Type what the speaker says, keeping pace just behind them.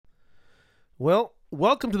Well,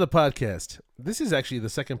 welcome to the podcast. This is actually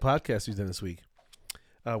the second podcast we've done this week.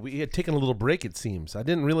 We had taken a little break, it seems. I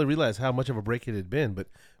didn't really realize how much of a break it had been, but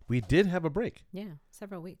we did have a break. Yeah,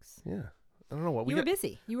 several weeks. Yeah. I don't know what You were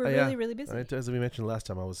busy. You were yeah. really busy. As we mentioned last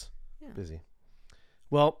time, I was busy.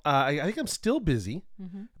 Well, I think I'm still busy,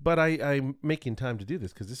 but I'm making time to do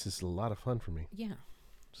this because this is a lot of fun for me. Yeah.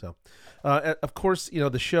 So, of course,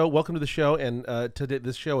 the show, welcome to the show. And today,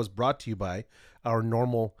 this show is brought to you by our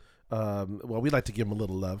normal, we'd like to give them a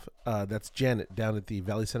little love. That's Janet down at the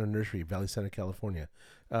Valley Center Nursery, Valley Center, California.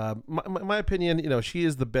 My opinion, she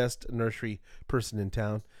is the best nursery person in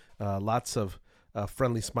town. Lots of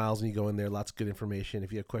friendly smiles when you go in there. Lots of good information.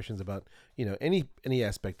 If you have questions about, any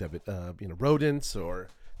aspect of it, rodents or,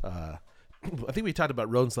 I think we talked about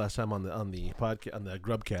rodents last time on the podcast, on the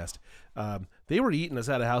Grubcast. They were eating us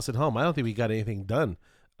out of house at home. I don't think we got anything done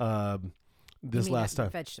this last time.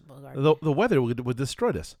 Vegetable garden. The weather would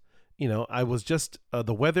destroy us. I was just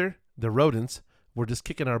the weather, the rodents were just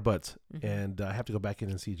kicking our butts, and I have to go back in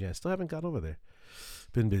and see Jan. Still haven't got over there.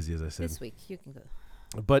 Been busy, as I said. This week you can go.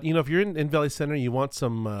 But if you're in Valley Center, you want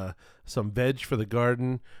some veg for the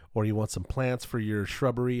garden, or you want some plants for your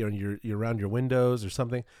shrubbery, or your around your windows or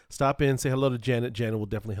something. Stop in, say hello to Janet. Janet will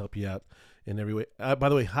definitely help you out in every way. By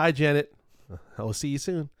the way, hi Janet. I will see you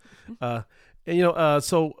soon.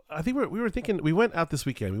 So I think we were thinking. We went out this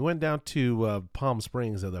weekend. We went down to Palm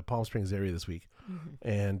Springs, the Palm Springs area this week,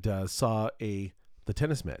 and saw the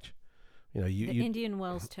tennis match. The Indian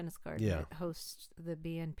Wells Tennis Garden that hosts the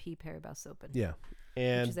BNP Paribas Open. Yeah.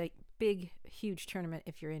 And which is a big, huge tournament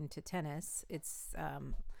if you're into tennis. It's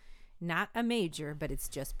not a major, but it's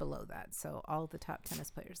just below that. So all the top tennis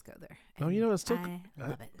players go there. It's still I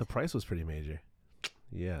love it. The price was pretty major.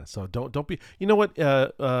 Yeah. So don't be. You know what?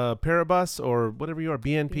 Paribas or whatever you are,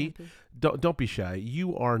 BNP. Don't be shy.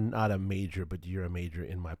 You are not a major, but you're a major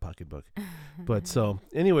in my pocketbook. But so,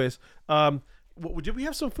 anyways, did we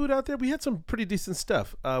have some food out there? We had some pretty decent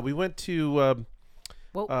stuff. We went to.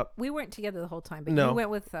 We weren't together the whole time, but no. we went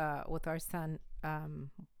with our son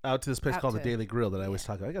out to this place called the Daily Grill that I always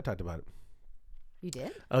talk about. I got talked about it. You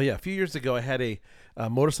did? Oh yeah, a few years ago I had a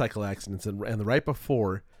motorcycle accident, and the right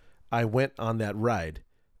before I went on that ride,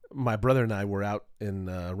 my brother and I were out in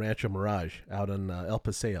Rancho Mirage, out on El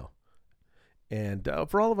Paseo. And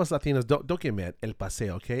for all of us Latinos, don't get mad, El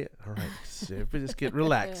Paseo, okay? All right, just get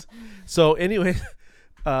relaxed. So anyway.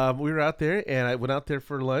 We were out there, and I went out there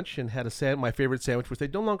for lunch and had my favorite sandwich, which they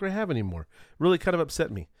no longer have anymore. Really kind of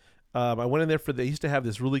upset me. I went in there they used to have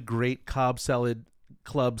this really great Cobb Salad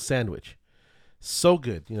Club sandwich. So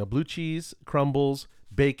good. Blue cheese, crumbles,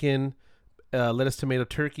 bacon, lettuce, tomato,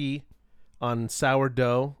 turkey on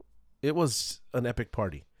sourdough. It was an epic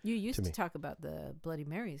party. You used to talk about the Bloody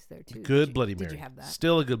Marys there, too. Good Bloody Mary. Did you have that?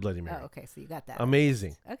 Still a good Bloody Mary. Oh, okay, so you got that.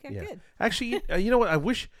 Amazing. Okay, good. Actually, you know what? I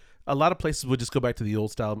wish a lot of places would just go back to the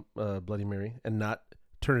old style Bloody Mary and not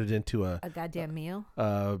turn it into a goddamn meal.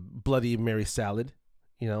 Bloody Mary salad,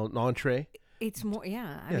 an entree. It's more,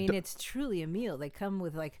 I mean, it's truly a meal. They come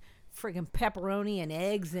with friggin' pepperoni and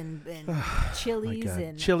eggs and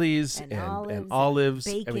chilies and olives,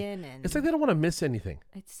 bacon it's like they don't want to miss anything.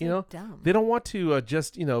 It's so dumb. They don't want to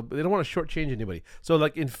they don't want to shortchange anybody. So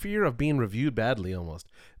in fear of being reviewed badly, almost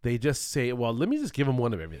they just say, well, let me just give them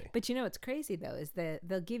one of everything. But what's crazy though is that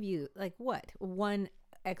they'll give you one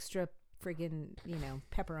extra friggin'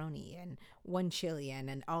 pepperoni and one chili and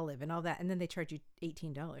an olive and all that, and then they charge you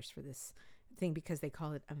 $18 for this thing because they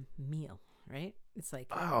call it a meal. Right? It's like,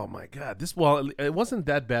 oh my God! It wasn't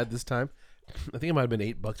that bad this time. I think it might have been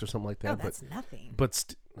 $8 or something like that. Oh, that's nothing.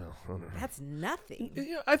 But that's nothing.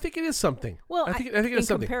 Yeah, I think it is something. Well, I think it is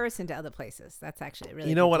something. In comparison to other places, that's actually really.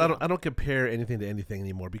 You know what? I don't compare anything to anything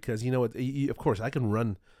anymore because you know what? Of course, I can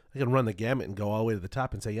run the gamut and go all the way to the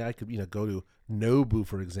top and say, yeah, I could go to Nobu,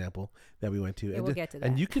 for example, that we went to. Yeah, and we'll get to that.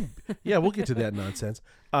 And you can, we'll get to that nonsense.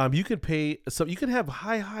 You can pay, so you can have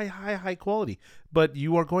high quality, but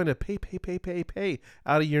you are going to pay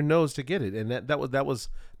out of your nose to get it. And that was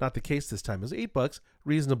not the case this time. It was $8,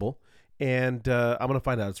 reasonable. And I'm going to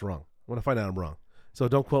find out it's wrong. I'm going to find out I'm wrong. So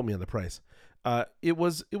don't quote me on the price. It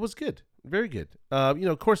was good. Very good.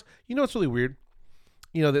 Of course, it's really weird.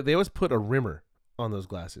 They always put a rimmer on those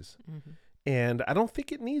glasses. Mm-hmm. And I don't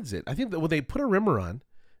think it needs it. I think that when they put a rimmer on,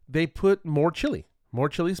 they put more chili, more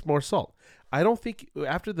salt. I don't think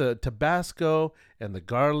after the Tabasco and the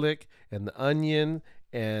garlic and the onion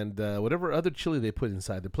and whatever other chili they put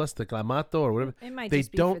inside, plus the clamato or whatever, it might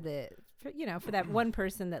just be for that one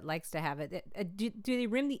person that likes to have it. Do they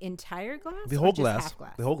rim the entire glass? The whole glass.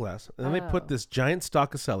 The whole glass. And then they put this giant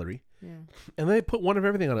stalk of celery. Yeah. And then they put one of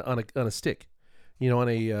everything on a stick, on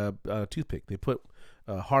a toothpick. They put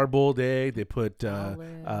hard-boiled egg. They put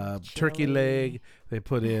Olive, turkey chili. leg. They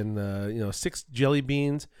put in 6 jelly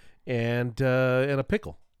beans and a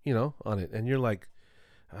pickle, on it. And you're like,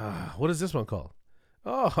 what is this one called?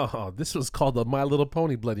 Oh, this was called the My Little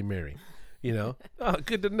Pony Bloody Mary. Oh,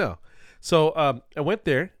 good to know. So I went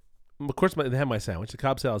there. Of course, they had my sandwich. The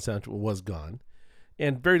Cobb salad sandwich was gone,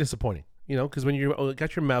 and very disappointing. Because when you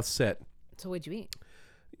got your mouth set So what'd you eat?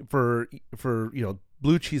 for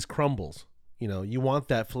blue cheese crumbles, you want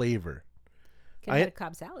that flavor. Could have had a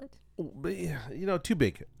Cobb salad. But, too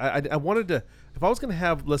big. I wanted to, if I was going to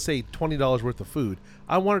have, let's say, $20 worth of food,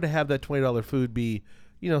 I wanted to have that $20 food be,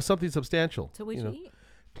 something substantial. So what'd you eat?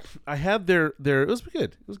 I had their, it was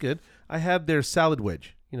good. It was good. I had their salad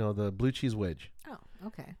wedge, the blue cheese wedge. Oh,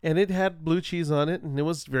 okay. And it had blue cheese on it, and it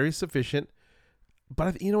was very sufficient.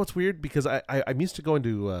 But what's weird? Because I'm used to going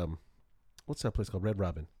to, what's that place called? Red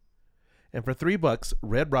Robin. And for $3,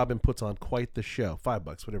 Red Robin puts on quite the show.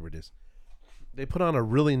 $5, whatever it is. They put on a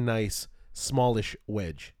really nice, smallish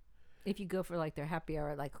wedge. If you go for like their happy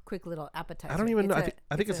hour, like quick little appetizer. I don't even know.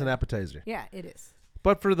 I think it's an appetizer. Yeah, it is.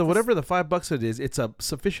 But for the whatever the $5 it is, it's a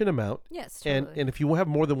sufficient amount. Yes, totally. And if you have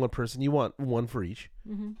more than one person, you want one for each.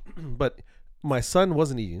 Mm-hmm. But my son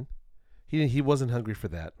wasn't eating. He wasn't hungry for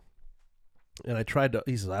that. And I tried to.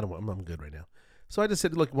 He says, I'm good right now. So I just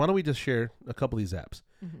said, look, why don't we just share a couple of these apps?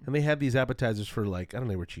 Mm-hmm. And they had these appetizers for like, I don't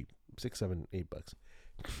know, they were cheap, $6, $7, $8.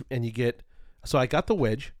 And you get, so I got the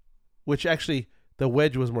wedge, which actually the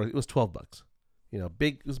wedge was more, it was $12.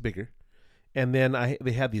 Big, it was bigger. And then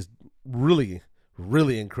they had these really,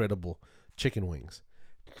 really incredible chicken wings.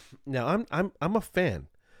 Now I'm a fan,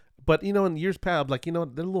 but in years past, like, they're a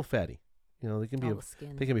little fatty. They can be, All the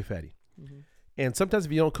skin. they can be fatty. Mm-hmm. And sometimes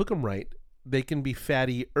if you don't cook them right, they can be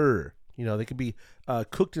fattier. They can be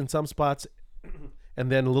cooked in some spots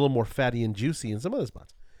and then a little more fatty and juicy in some other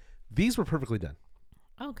spots. These were perfectly done.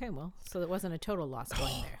 Okay, well, so it wasn't a total loss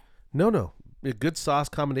going there. No. A good sauce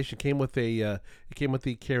combination came with it came with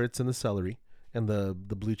the carrots and the celery and the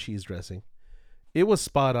blue cheese dressing. It was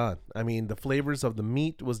spot on. I mean, the flavors of the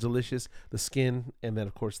meat was delicious, the skin, and then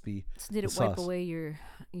of course the So did the it wipe sauce. away your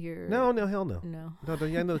No, hell no. No. No,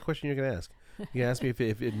 I know the question you're going to ask. You asked me if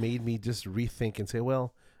it made me just rethink and say,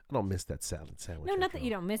 well, I don't miss that salad sandwich. No, not after that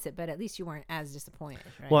you all. don't miss it, but at least you weren't as disappointed,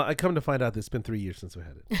 right? Well, I come to find out that it's been 3 years since we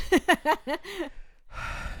had it.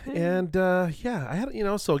 And I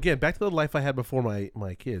had so again, back to the life I had before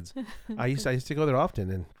my kids. I used to go there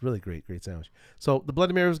often, and really great sandwich. So the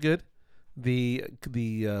Bloody Mary was good, the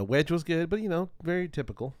wedge was good, but very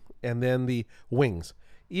typical. And then the wings.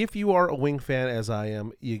 If you are a wing fan, as I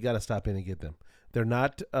am, you got to stop in and get them. They're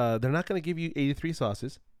not going to give you 83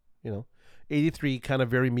 sauces, 83 kind of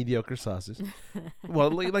very mediocre sauces.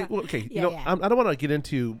 Well, okay, Yeah. I don't want to get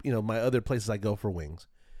into my other places I go for wings.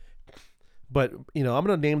 But, I'm going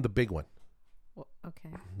to name the big one. Well, okay.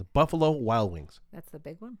 The Buffalo Wild Wings. That's the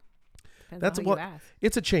big one? Depends That's on who what you ask.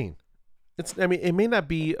 it's a chain. It may not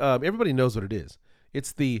be everybody knows what it is.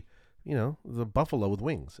 It's the buffalo with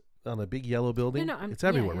wings on a big yellow building. No, it's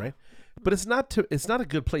everywhere, yeah. right? But it's not a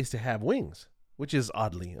good place to have wings, which is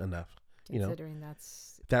oddly enough. Considering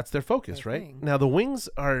That's their focus, their right? thing. Now the wings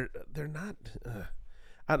they're not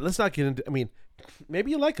let's not get into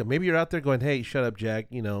maybe you like them. Maybe you're out there going, "Hey, shut up, Jack,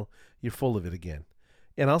 you're full of it again."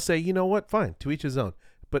 And I'll say, "You know what? Fine, to each his own."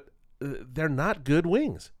 But they're not good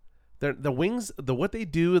wings. They're the wings, what they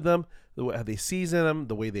do with them, how they season them,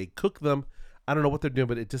 the way they cook them. I don't know what they're doing,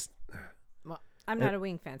 but it just Well, I'm not a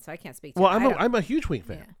wing fan, so I can't speak to Well, it. I'm a huge wing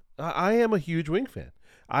fan. Yeah. I am a huge wing fan.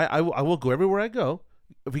 I will go everywhere I go.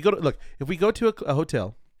 If we go to a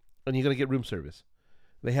hotel and you're going to get room service,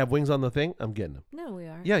 they have wings on the thing, I'm getting them. No, we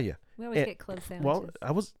are. Yeah. We always get club sandwiches. Well,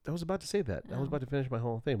 I was about to say that. I was Oh. about to finish my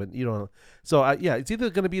whole thing, but you don't. So it's either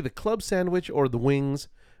going to be the club sandwich or the wings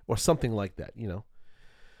or something like that.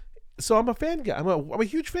 So I'm a fan guy. I'm a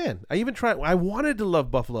huge fan. I even tried. I wanted to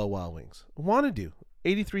love Buffalo Wild Wings. Wanted to.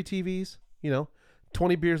 83 TVs.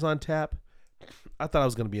 20 beers on tap. I thought I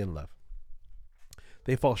was going to be in love.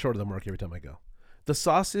 They fall short of the mark every time I go. The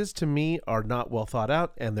sauces to me are not well thought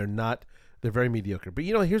out, and they're very mediocre. But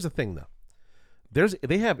here's the thing though.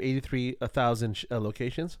 They have 1,000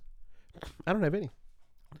 locations. I don't have any.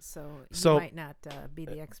 So So- you might not be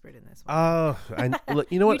the expert in this one.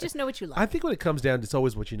 Look, you know You what? just know what you like. I think when it comes down, it's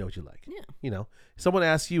always what you know what you like. Yeah. Someone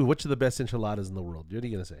asks you, which are the best enchiladas in the world? What are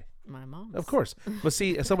you going to say? My mom. Of course. But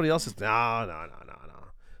see, if somebody else is, no.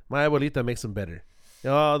 My abuelita makes them better.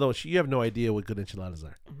 Although you have no idea what good enchiladas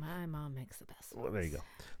are. My mom makes the best. Well, there you go.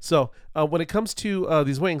 So when it comes to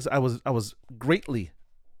these wings, I was greatly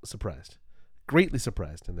surprised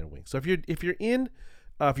in their wings. So if you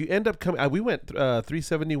end up coming, we went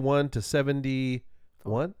 371 to 75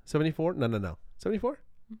 One? 74? No. 74?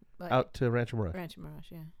 But Out to Rancho Mirage. Rancho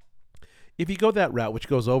Mirage, yeah. If you go that route, which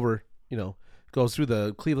goes over, goes through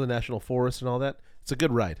the Cleveland National Forest and all that, it's a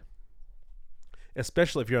good ride.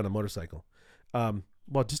 Especially if you're on a motorcycle.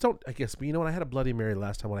 Well, just don't, I guess, but you know what? I had a Bloody Mary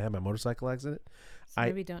last time when I had my motorcycle accident. So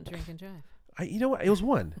maybe don't drink and drive. You know what? It was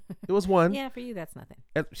one. It was one. Yeah, for you, that's nothing.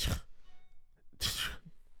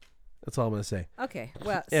 That's all I'm going to say. Okay,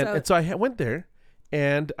 well, And so I went there,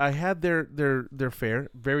 and I had their fare.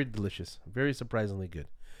 Very delicious. Very surprisingly good.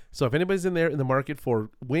 So if anybody's in there in the market for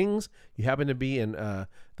wings, you happen to be in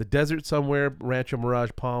the desert somewhere, Rancho Mirage,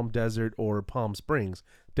 Palm Desert, or Palm Springs,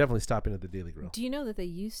 definitely stop in at the Daily Grill. Do you know that they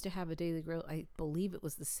used to have a Daily Grill? I believe it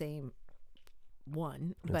was the same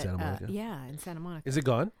one. In but Santa Monica? yeah, in Santa Monica. Is it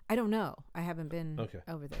gone? I don't know. I haven't been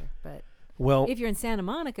over there. But Well, if you're in Santa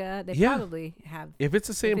Monica, they yeah. probably have. If it's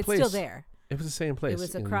the same if place. it's still there. If it's the same place. It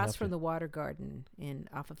was across from the Water Garden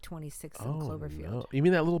off of 26th and Cloverfield. No. You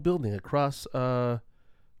mean that little building across,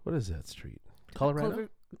 what is that street? Colorado?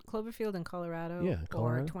 Cloverfield in Colorado. Yeah,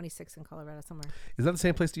 Colorado. Or 26th in Colorado, somewhere. Is that the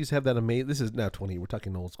same place that used to have that amazing? This is now 20. We're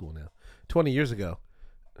talking old school now. 20 years ago.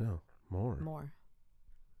 No, more.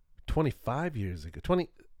 25 years ago.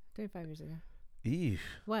 35 years ago. Eesh.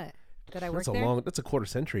 What? That I That's worked there? That's a quarter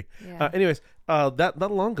century. Yeah. Anyways, that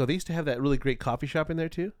not long ago, they used to have that really great coffee shop in there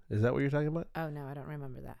too. Is that what you're talking about? Oh, no, I don't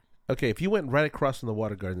remember that. Okay, if you went right across from the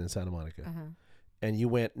Water Garden in Santa Monica, and you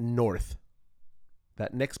went north,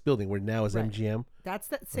 that next building where now is Right. MGM. That's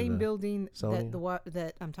that same building Sony?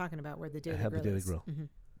 that I'm talking about where the Daily Had Grill the Daily is. Grill.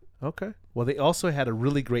 Mm-hmm. Okay. Well, they also had a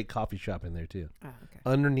really great coffee shop in there too. Oh, okay.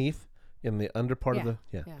 Underneath, in the under part of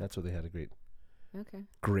Yeah. that's where they had a Okay.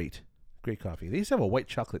 great coffee. They used to have a white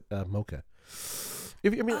chocolate mocha.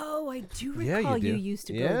 I do Yeah, recall you you do. used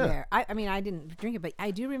to go Yeah. there. I didn't drink it, but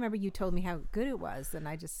I do remember you told me how good it was, and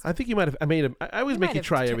I think you might have. I always make you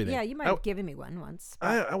try everything. Yeah, you might have given me one once.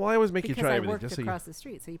 I always make you because try I everything. worked Just so across the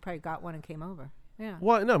street, so you probably got one and came over. Yeah.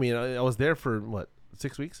 Well, no, I was there for what,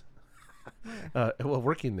 6 weeks? Where?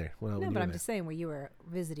 Working there. When No, you but were I'm there. just saying, where you were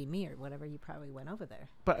visiting me or whatever, you probably went over there.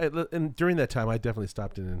 But and during that time, I definitely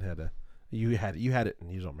stopped in and had a. You had it, and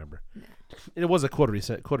you don't remember. No. It was a quarter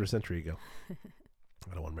century ago.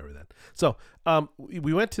 I don't want to remember that. So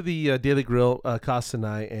we went to the Daily Grill, Costa and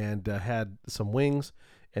I, and had some wings,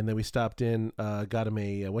 and then we stopped in, got him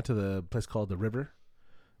went to the place called The River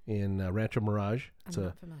in Rancho Mirage. I'm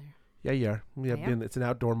not familiar. Yeah, you are. We have been. It's an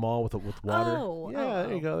outdoor mall with water.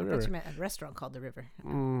 There you go. The I River. thought you meant a restaurant called The River.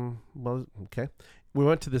 Well, okay. We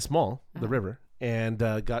went to this mall, The River, and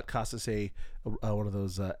got Costas one of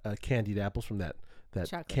those candied apples from that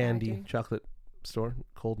Chocolate candy factory? chocolate store,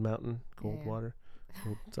 Cold Mountain, Cold Water.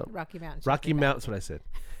 Rocky Mountain. Rocky Mountain. That's what I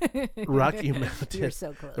said. Rocky Mountain. You're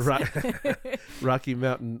so close. Rocky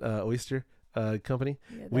Mountain Oyster Company.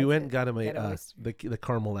 Yeah, We that's went it. and got him Get oyster. the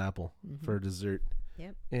caramel apple for dessert.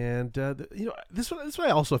 Yep. And this one I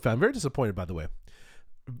also found very disappointed. By the way,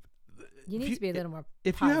 You need to be a little more.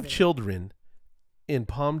 if you have positive. children in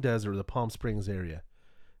Palm Desert or the Palm Springs area,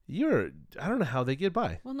 I don't know how they get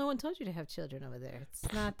by. Well, no one told you to have children over there.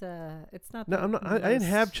 It's not. It's not. No, I'm not. I didn't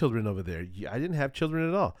have children over there. I didn't have children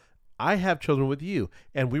at all. I have children with you,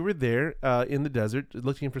 and we were there in the desert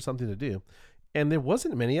looking for something to do, and there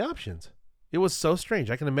wasn't many options. It was so strange.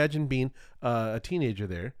 I can imagine being a teenager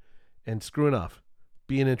there and screwing off,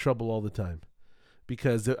 being in trouble all the time,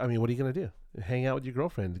 because what are you gonna do? Hang out with your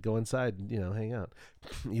girlfriend, go inside, and, hang out.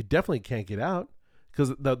 You definitely can't get out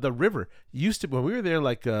because the river used to, when we were there,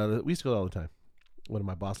 we used to go all the time when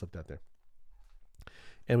my boss lived out there,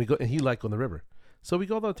 and we go, and he liked going the river, so we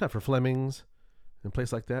go all the time for Fleming's and a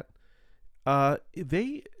place like that.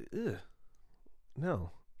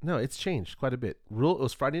 No, it's changed quite a bit. It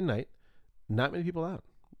was Friday night, not many people out,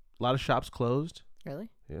 a lot of shops closed. Really?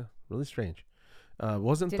 Yeah, really strange.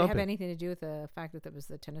 Wasn't Did it thumping. have anything to do with the fact that there was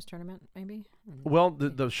the tennis tournament? Maybe. Well,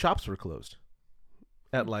 the shops were closed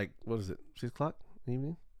at 6 o'clock in the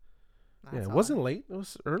evening. That's It odd. wasn't late. It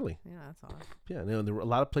was early. Yeah, that's odd. Yeah, there were a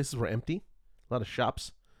lot of places were empty. A lot of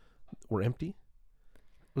shops were empty.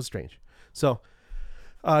 It was strange. So,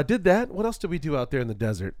 did that. What else did we do out there in the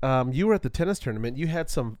desert? You were at the tennis tournament. You had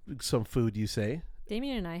some food, you say.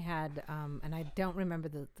 Damien and I had, and I don't remember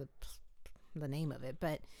the name of it,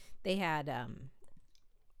 but they had.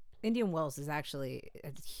 Indian Wells is actually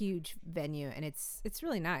a huge venue, and it's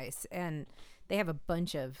really nice, and they have a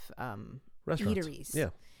bunch of Restaurants. eateries. Yeah.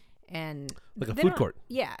 And Like a they food don't- court.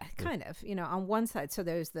 Yeah, kind of. On one side, so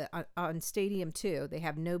there's on Stadium 2, they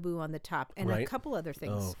have Nobu on the top, and a Right. couple other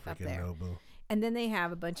things Oh, up freaking there. Nobu. And then they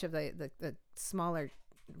have a bunch of the smaller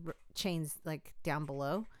chains like down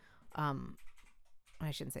below. I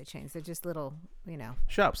shouldn't say chains. They're just little,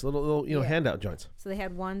 Shops, little Yeah. handout joints. So they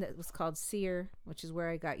had one that was called Sear, which is where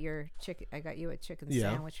I got your chicken. I got you a chicken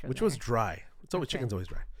Yeah, sandwich from which there. was dry. It's always Okay. chicken's always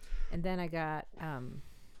dry. And then I got, and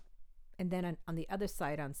then on the other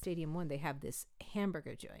side on Stadium One, they have this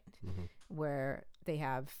hamburger joint Mm-hmm. where they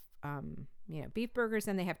have, beef burgers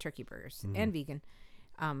and they have turkey burgers Mm-hmm. and vegan.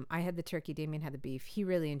 I had the turkey. Damien had the beef. He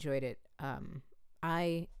really enjoyed it.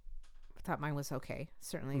 I thought mine was okay.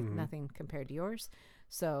 Certainly Mm-hmm. nothing compared to yours.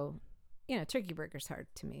 So, turkey burger's hard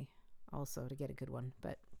to me also to get a good one,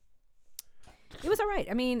 but it was all right.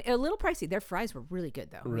 I mean, a little pricey. Their fries were really good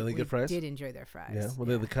though. Really good we fries? Did enjoy their fries. Yeah, well,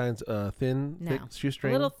 they're the kinds thin, No. thick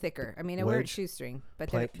shoestring. A little thicker. I mean, they weren't wedge, shoestring, but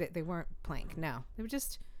plank. they weren't plank. No, they were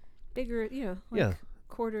just bigger. Yeah.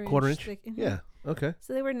 quarter inch. inch. Thick. Yeah. Okay.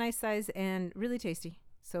 So they were nice size and really tasty.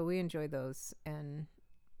 So we enjoyed those, and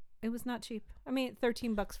it was not cheap. I mean,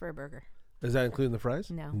 $13 for a burger. Is that including the fries?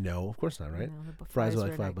 No. No, of course not. Right. No, the Fries are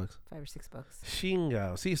like were $5. $5 or $6.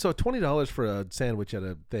 Shingo. See, so $20 for a sandwich at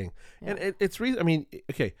a thing, and Yeah. it's I mean,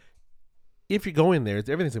 okay, if you go in there,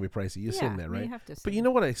 everything's gonna be pricey. You assume that, I mean, right? you have to But you assume.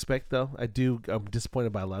 know what I expect though? I'm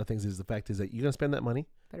disappointed by a lot of things. Is the fact is that you're gonna spend that money.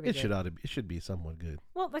 Better be It good. should be somewhat good.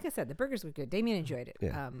 Well, like I said, the burgers were good. Damien enjoyed it.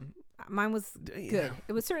 Yeah. Mine was Yeah. good.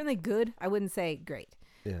 It was certainly good. I wouldn't say great.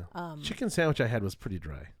 Yeah. Um, Chicken sandwich I had was pretty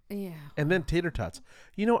dry, Yeah, and then tater tots.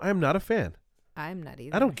 I'm not a fan. I'm not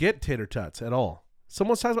either. I don't get tater tots at all.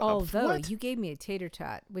 Someone's talking about Although what? you gave me a tater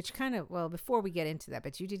tot, which kind of, before we get into that,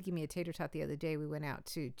 but you did give me a tater tot the other day. We went out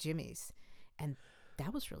to Jimmy's, and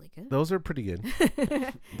that was really good. Those are pretty good.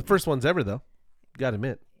 The first ones ever though. Gotta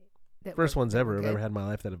admit, That first were- ones that ever were I've good. ever had in my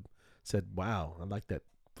life that have said, "Wow, I like that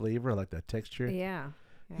flavor. I like that texture." Yeah.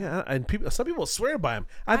 Yeah, and some people swear by them.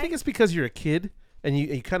 I think it's because you're a kid and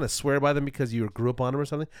you kind of swear by them because you grew up on them or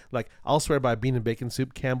something. Like I'll swear by bean and bacon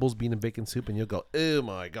soup, Campbell's bean and bacon soup, and you'll go, "Oh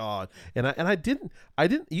my god!" And I didn't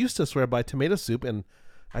used to swear by tomato soup, and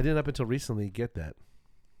I didn't up until recently get that.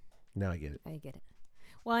 Now I get it. I get it.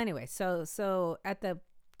 Well, anyway, so at the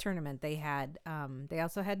tournament they had they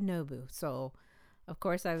also had Nobu. So of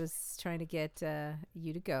course I was trying to get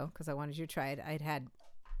you to go because I wanted you to try it. I'd had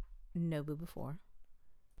Nobu before.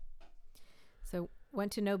 So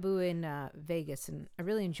went to Nobu in Vegas, and I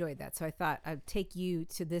really enjoyed that. So I thought I'd take you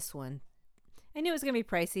to this one. I knew it was going to be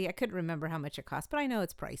pricey. I couldn't remember how much it cost, but I know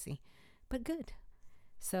it's pricey, but good.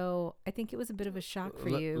 So I think it was a bit of a shock for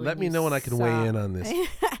you. Let me know when I can weigh in on this.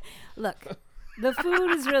 Look, the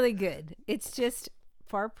food is really good. It's just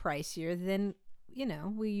far pricier than,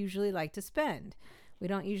 we usually like to spend. We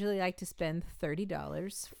don't usually like to spend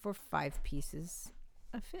 $30 for 5 pieces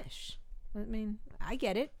of fish. I mean, I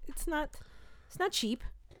get it. It's not cheap,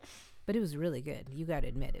 but it was really good. You got to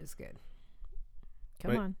admit it was good.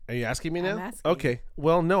 Come Wait, on. Are you asking me now? I'm asking Okay.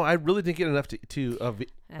 Well, no, I really didn't get enough to of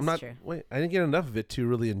it. That's true. Wait, I didn't get enough of it to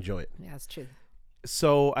really enjoy it. Yeah, that's true.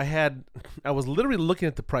 So I was literally looking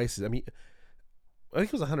at the prices. I mean, I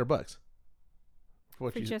think it was $100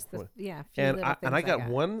 For just the, few and little things I got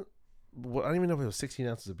one. Well, I don't even know if it was 16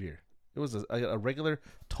 ounces of beer. It was a regular,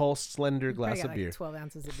 tall, slender You probably glass got of like beer. 12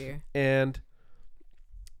 ounces of beer. And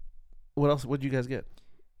what else? What did you guys get?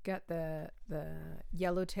 Got the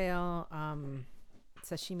yellowtail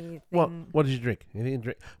sashimi thing. Well, what did you drink? You didn't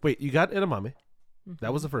drink. Wait, you got edamame.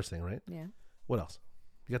 That was the first thing, right? Yeah. What else?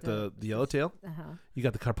 You got The- the yellowtail. Uh-huh. You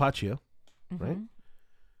got the carpaccio. Right?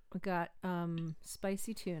 We got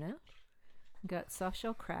spicy tuna. We got soft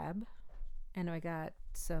shell crab. And I got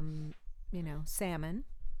some, salmon.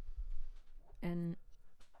 And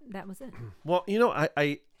that was it. Well,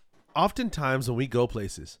 I oftentimes when we go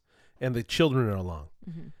places and the children are along,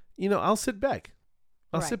 I'll sit back.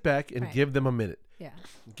 I'll Right, sit back and right. give them a minute. Yeah.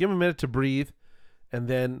 Give them a minute to breathe, and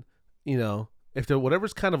then if there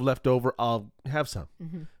whatever's kind of left over, I'll have some.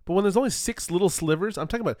 But when there's only 6 little slivers, I'm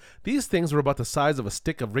talking about these things were about the size of a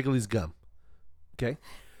stick of Wrigley's gum. Okay,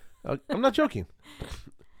 I'm not joking.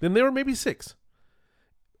 Then there were maybe 6.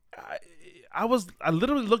 I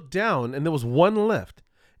literally looked down and there was one left,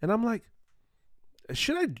 and I'm like,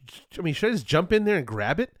 should I just jump in there and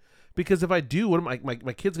grab it? Because if I do, what am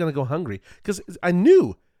my kid's gonna go hungry? Because I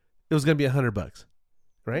knew it was gonna be $100,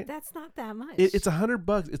 right? That's not that much. It's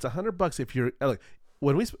 $100. It's $100 if you're like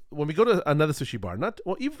when we go to another sushi bar. Even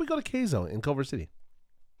if we go to Keizo in Culver City,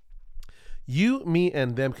 you, me,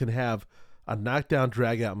 and them can have a knockdown,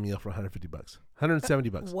 drag out meal for $150,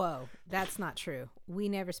 $170. Whoa, that's not true. We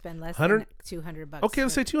never spend less 100 than $200. Okay,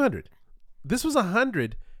 let's say 200. This was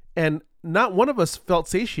 100, and not one of us felt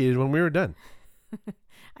satiated when we were done.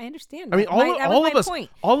 I understand. I mean, that was all my of us, point.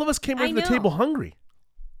 all of us came I into the know. table hungry.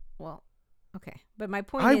 Well, Okay, but my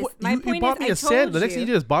point I is, w- my you, point you bought is, me I a sandwich. The told next thing you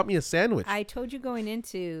did is bought me a sandwich. I told you going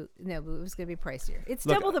into no, but it was going to be pricier. It's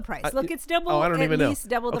Look, double the price. I- Look, it's double. I don't at even know. least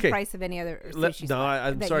double the Okay. price of any other sushi No, spot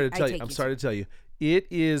I'm that sorry to I tell you. take I'm to. sorry to tell you. It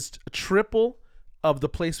is triple of the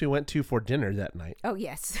place we went to for dinner that night, Oh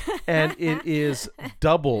yes. and it is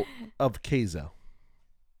double of Keizo.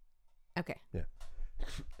 Okay.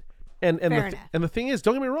 And Fair the enough. and the thing is,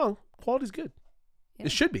 don't get me wrong, quality's good. Yeah.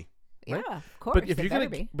 It should be. Yeah, Right? of course. But if it you're better gonna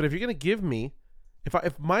be. but if you're gonna give me,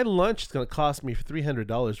 if my lunch is gonna cost me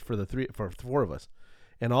 $300 for four of us,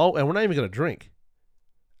 and we're not even gonna drink,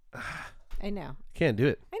 I know. can't do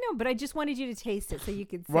it. I know, but I just wanted you to taste it so you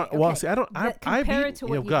could say, Well, okay, see, I don't. I've compare eaten. it to You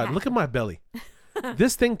what know, you God, have. look at my belly.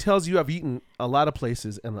 This thing tells you I've eaten a lot of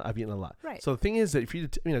places and I've eaten a lot. Right. So the thing is that if you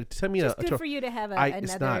tell me Just good for you to have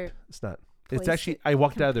it's not. another. It's not. place It's actually to I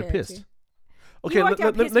walked out of there compare pist. to. Okay, You walked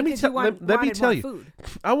out pissed let me because tell you let me wanted tell more you. food.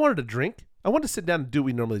 I wanted to drink. I wanted to sit down and do what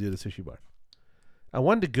we normally do at the sushi bar. I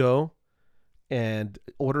wanted to go and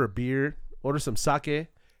order a beer, order some sake.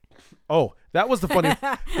 Oh, that was the funny.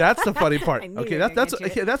 That's the funny part. I knew Okay, you were that's gonna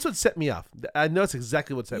get okay. That's what set me off. I know it's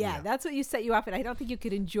exactly what set me Yeah, off. that's what you set you off, and I don't think you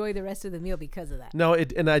could enjoy the rest of the meal because of that. No,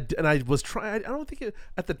 I was trying. I don't think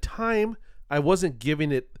at the time I wasn't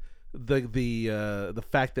giving it the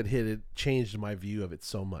fact that it had changed my view of it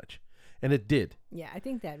so much, and it did. Yeah, I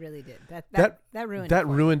think that really did. That ruined that it for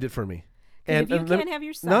you. ruined it for me. 'Cause if you let can't me- have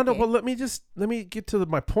your no. sake- Well, let me get to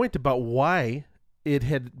my point about why it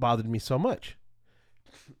had bothered me so much.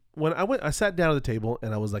 When I sat down at the table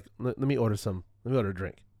and I was like, let me order a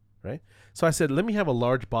drink, right? So I said, let me have a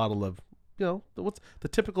large bottle of, what's the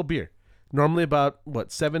typical beer? Normally about what,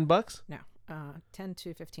 $7? No, $10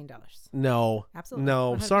 to $15. No, Absolutely.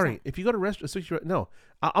 no. 100%. Sorry, if you go to restaurant, no,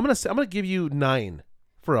 I'm gonna give you 9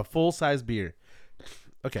 for a full size beer.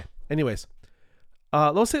 Okay. Anyways,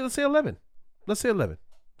 let's say 11. Let's say 11.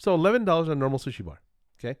 So $11 at a normal sushi bar.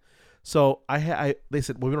 Okay. So they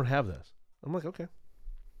said, well, we don't have those. I'm like, okay.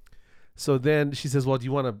 So then she says, well, do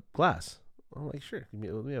you want a glass? I'm like, sure.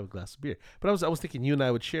 Let me have a glass of beer. But I was thinking you and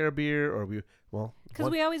I would share a beer, or Because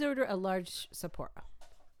we always order a large Sapporo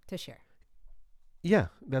to share. yeah,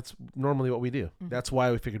 that's normally what we do. Mm-hmm. That's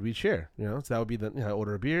why we figured we'd share. So that would be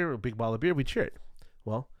order a beer, a big bottle of beer, we'd share it.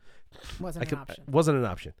 Well, Wasn't an option. wasn't an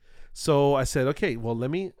option. So I said, okay, well,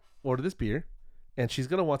 let me order this beer, and she's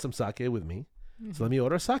gonna want some sake with me. Mm-hmm. So let me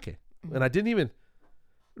order a sake, and I didn't even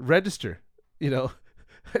register.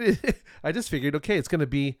 I just figured, okay, it's gonna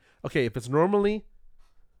be okay if it's normally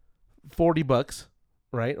 $40,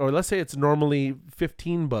 right? Or let's say it's normally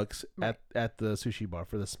 $15 Right. at the sushi bar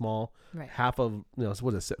for the small Right. half of so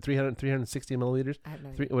what is it 360 milliliters, I have no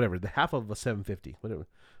idea. whatever, the half of a 750. Whatever,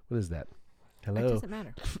 what is that? It Hello. doesn't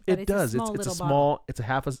matter. But It does. It's a little small. bottle. It's a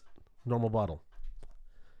half a normal bottle.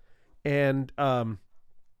 And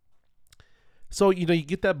so you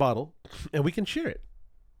get that bottle, and we can share it.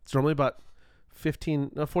 It's normally about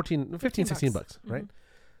 15, 16 bucks, right?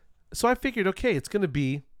 So I figured, okay, it's going to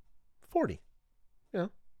be 40, $40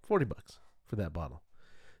 for that bottle.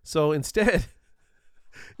 So instead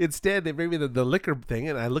they bring me the liquor thing,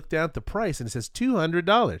 and I look down at the price, and it says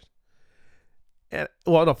 $200. And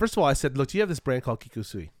well, no, first of all, I said, look, do you have this brand called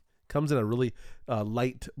Kikusui? Comes in a really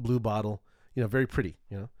light blue bottle, very pretty,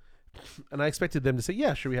 And I expected them to say,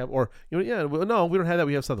 yeah, sure, we have, or yeah, well, no, we don't have that.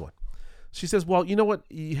 We have this other one. She says, well, you know what?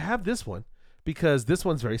 You have this one because this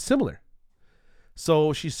one's very similar.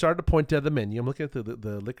 So she started to point to the menu. I'm looking at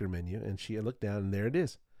the liquor menu, and I looked down, and there it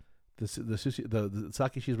is, the sushi, the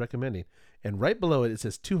sake she's recommending, and right below it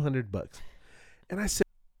says $200. And I said,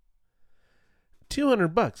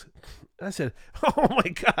 $200. I said, oh my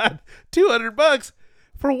God, $200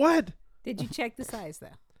 for what? Did you check the size though?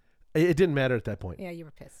 It didn't matter at that point. Yeah, you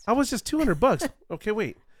were pissed. I was just $200. Okay,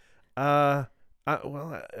 wait.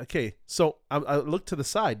 Okay. So I looked to the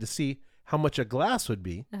side to see how much a glass would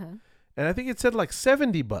be, and I think it said like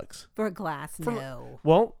 $70 For a glass, no.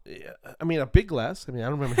 Well, I mean a big glass. I mean I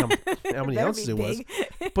don't remember how many Better ounces be it was,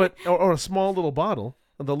 big. but or a small little bottle.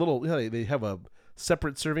 The little they have a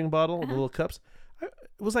separate serving bottle, the little cups. It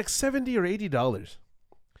was like $70 or $80,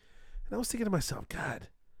 and I was thinking to myself, God.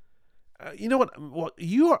 You know what? Well,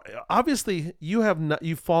 you are obviously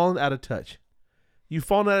you've fallen out of touch. You've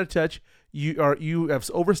fallen out of touch. You have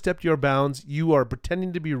overstepped your bounds. You are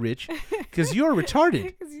pretending to be rich because you are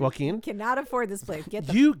retarded, Joaquin. Cannot afford this place. Get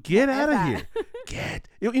the You get out of out. here. Get.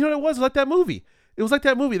 You know what it was like that movie. It was like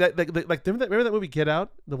that movie that remember that movie Get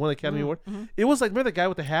Out, the one Academy Award. It was like remember the guy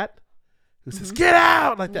with the hat who says Get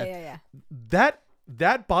out like that. Yeah.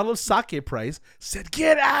 That bottle of sake price said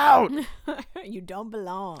Get out. You don't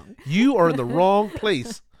belong. You are in the wrong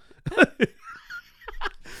place.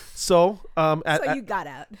 So So you got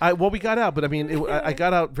out. we got out, but I mean, I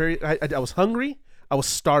got out I was hungry. I was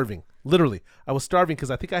starving. Literally, I was starving because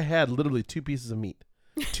I think I had literally 2 pieces of meat,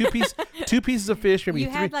 two pieces of fish, maybe You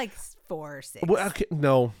 3. had like 4 or 6. Well, okay,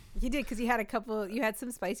 no, You did because you had a couple. You had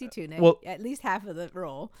some spicy tuna, Well- at least half of the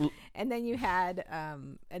roll, and then you had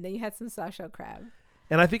some soft shell crab.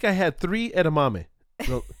 and I think I had 3 edamame.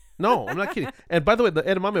 No, I'm not kidding. And by the way, the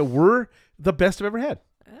edamame were the best I've ever had.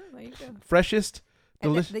 Oh, there you go. Freshest,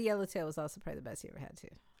 And delicious. the yellowtail was also probably the best you ever had too.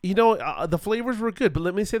 You know, the flavors were good, but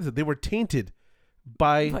let me say this: they were tainted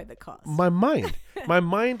by By the cost my mind. My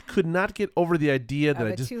mind could not get over the idea that of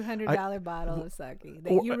I a just. $200 bottle of sake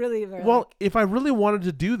that Or- you really were Well, like, if I really wanted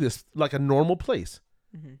to do this like a normal place,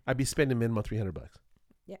 Mhm. I'd be spending minimum $300.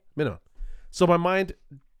 Yeah. Minimum. So my mind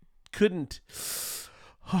couldn't.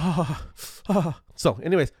 So,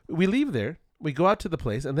 anyways, we leave there. We go out to the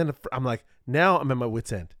place, and then I'm like, now I'm at my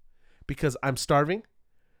wit's end because I'm starving.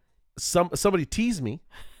 Somebody teased me,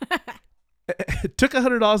 took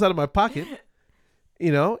 $100 out of my pocket,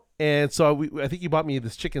 you know, and so I think you bought me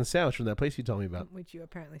this chicken sandwich from that place you told me about. which you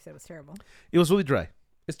apparently said was terrible. It was really dry.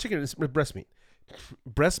 It's chicken. It's breast meat.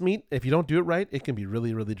 Breast meat, if you don't do it right, it can be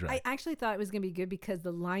really, really dry. I actually thought it was going to be good because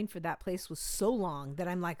the line for that place was so long that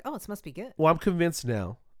I'm like, oh, it must be good. Well, I'm convinced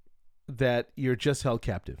now that you're just held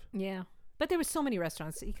captive. Yeah. But there were so many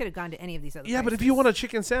restaurants. So you could have gone to any of these other Yeah, but if you want a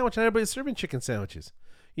chicken sandwich, not everybody's serving chicken sandwiches.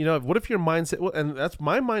 You know, what if your mindset? Well, and that's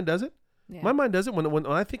my mind does it. Yeah. My mind does it when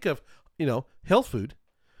I think of, you know, health food.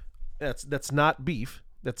 That's not beef.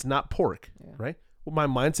 That's not pork. Yeah. Right. Well, my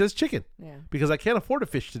mind says chicken Yeah. because I can't afford a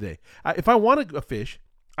fish today. If I want a fish,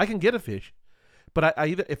 I can get a fish, but I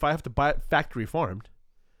either if I have to buy it factory farmed.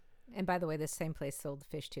 And by the way, this same place sold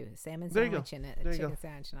fish too. A salmon There you go. sandwich and a There you chicken go.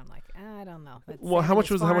 sandwich. And I'm like, I don't know. That Well, how salmon much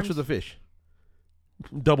is was the farmed. fish?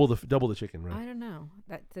 Double the chicken, right? I don't know.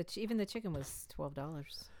 Even the chicken was $12.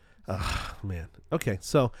 Oh, man. Okay,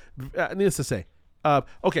 so needless to say,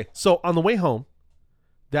 okay, so on the way home,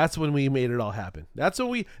 that's when we made it all happen. That's when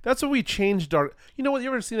we changed our. You know what? You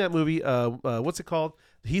ever seen that movie? What's it called?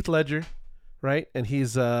 Heath Ledger, right? And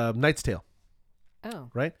he's Knight's Tale, Oh,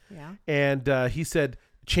 right? yeah. And he said,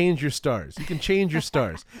 "Change your stars. You can change your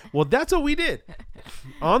stars." Well, that's what we did.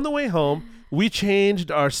 On the way home, we changed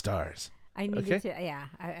our stars. I needed Okay. to. Yeah,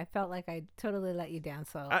 I felt like I totally let you down.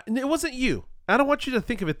 So It wasn't you. I don't want you to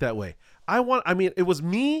think of it that way. I mean, it was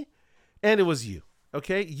me, and it was you.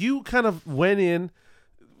 Okay, you kind of went in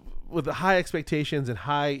with high expectations and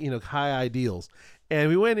high ideals, and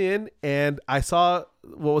we went in, and I saw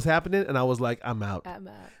what was happening, and I was like, I'm out. I'm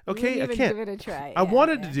out. Okay, You I wouldn't can't. even give it a try. I Yeah,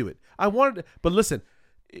 wanted yeah. to do it. But listen,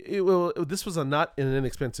 this was not an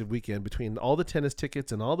inexpensive weekend between all the tennis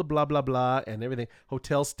tickets and all the blah blah blah and everything,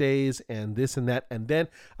 hotel stays and this and that, and then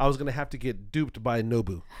I was gonna have to get duped by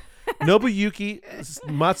Nobu. Nobuyuki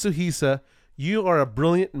Matsuhisa, you are a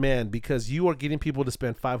brilliant man because you are getting people to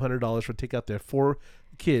spend $500 for take out their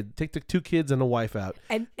take the 2 kids and a wife out.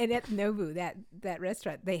 And at Nobu, that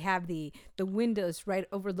restaurant, they have the windows right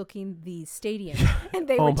overlooking the stadium, and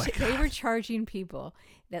they Oh were my they were charging people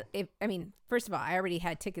that first of all, I already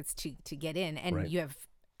had tickets to get in, and Right.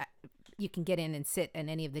 you can get in and sit in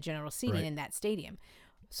any of the general seating Right. in that stadium.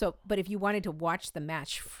 So, but if you wanted to watch the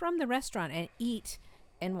match from the restaurant and eat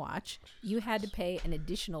and watch, you had to pay an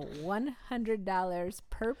additional $100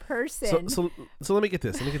 per person. So let me get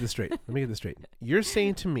this. Let me get this straight. You're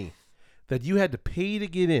saying to me that you had to pay to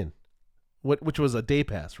get in, which was a day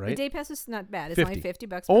pass, The right? day pass is not bad. It's 50. only $50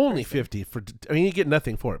 per Only person. 50 for. I mean, you get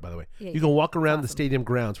nothing for it, by the way. Yeah, you can walk around the awesome. stadium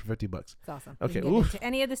grounds for $50. It's awesome. Okay, You can get oof. into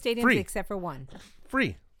any of the stadiums Free. except for one.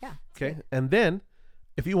 Free. Yeah. Okay. And then,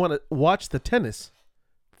 if you want to watch the tennis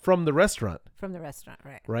from the restaurant, From the restaurant,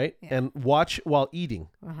 right? right, Yeah. and watch while eating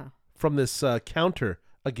Uh-huh. from this counter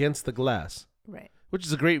against the glass, Right. which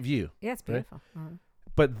is a great view. Yeah, it's Right. beautiful. Uh-huh.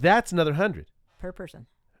 But that's another 100 Per person.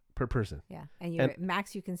 per person, Yeah. And your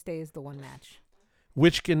max you can stay is the one match.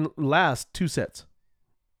 which can last 2 sets.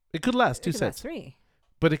 It could last 2 It could last sets, 3.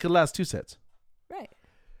 but it could last 2 sets. Right.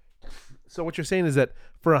 So what you're saying is that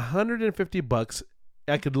for $150,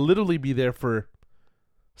 I could literally be there for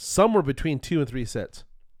somewhere between 2 and 3 sets,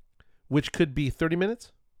 which could be 30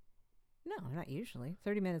 minutes. No, not usually.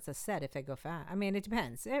 30 minutes a set if they go fast. I mean, it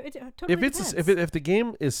depends. It totally If it's depends. if the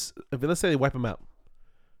game is, let's say they wipe them out,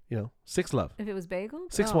 6-love. If it was bagel?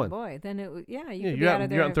 6-1. Oh, boy. Then it would, yeah, you Yeah, could you're be out- out of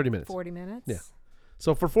there you're out in 30 minutes. 40 minutes. Yeah.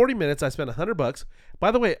 So for 40 minutes, I spent $100.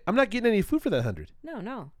 By the way, I'm not getting any food for that 100.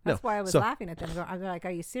 No. That's why I was So- laughing at them. I was like,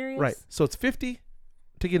 are you serious? Right. So it's 50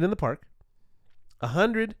 to get in the park,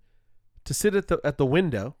 100 to sit at the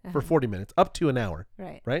window for Uh-huh. 40 minutes, up to an hour,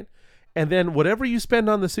 Right. right? and then whatever you spend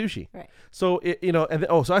on the sushi. Right. So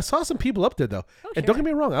so I saw some people up there though, and don't get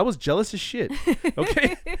me wrong, I was jealous as shit.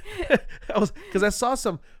 Okay, I was because I saw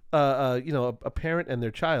some, a parent and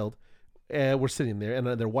their child, were sitting there, and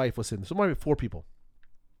their wife was sitting there. So maybe 4 people.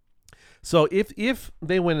 So if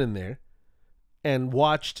they went in there and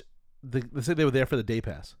watched let's say they were there for the day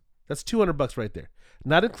pass, that's $200 right there,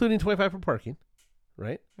 not including 25 for parking,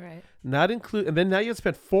 right? Right. Not include, and then now you have to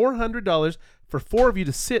spend $400 for 4 of you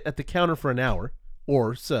to sit at the counter for an hour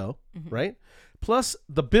or so, right? Plus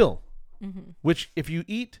the bill, which if you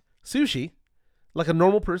eat sushi like a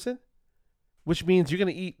normal person, which means you're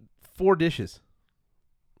gonna eat 4 dishes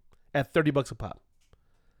at $30 a pop.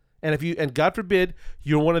 And and God forbid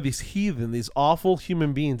you're one of these heathen, these awful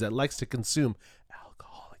human beings that likes to consume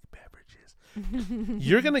alcoholic beverages,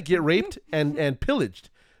 you're gonna get raped and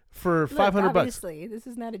pillaged for $500. Obviously, this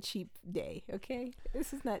is not a cheap day. Okay,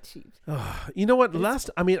 this is not cheap. You know what?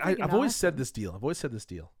 I've always said this deal.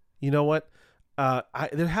 You know what?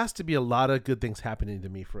 There has to be a lot of good things happening to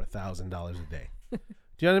me for $1,000 a day. Do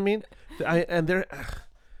you know what I mean?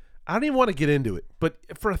 I don't even want to get into it, but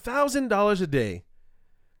for $1,000 a day.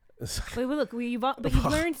 Wait, well, look, you've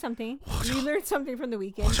learned something. You learned something from the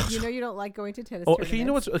weekend. You know you don't like going to tennis tournaments. Okay, you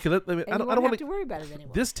know what's okay? I don't want to worry about it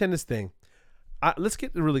anymore. This tennis thing. Let's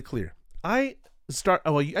get really clear. I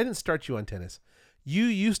didn't start you on tennis. You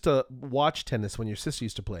used to watch tennis when your sister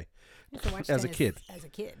used to play as a kid.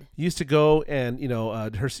 You used to go and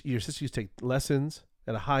your sister used to take lessons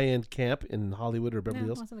at a high-end camp in Hollywood or Beverly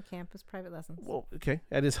Hills. No, it wasn't a camp. It was private lessons. Well, okay,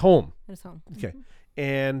 at his home. Okay,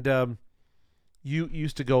 and you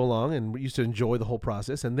used to go along and used to enjoy the whole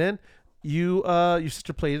process, and then your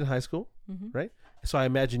sister played in high school, right? So I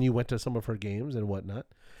imagine you went to some of her games and whatnot.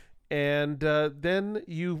 And then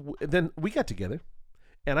we got together,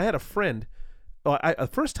 and I had a friend. The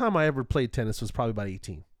first time I ever played tennis was probably about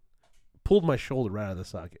 18. Pulled my shoulder right out of the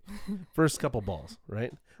socket. First couple balls,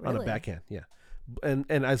 right? Really? On a backhand, yeah.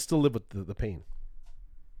 And I still live with the pain.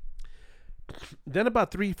 Then about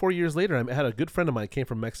 3-4 years later, I had a good friend of mine came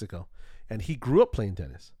from Mexico, and he grew up playing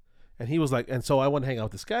tennis. And he was like, and so I went to hang out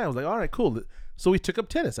with this guy. I was like, all right, cool. So we took up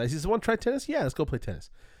tennis. I said, want to try tennis? Yeah, let's go play tennis.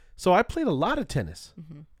 So I played a lot of tennis,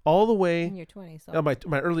 all the way in your 20s. So.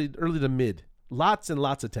 My early to mid, lots and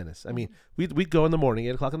lots of tennis. I mean, we'd go in the morning,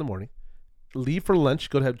 8:00 in the morning, leave for lunch,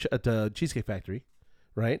 go to have at the Cheesecake Factory,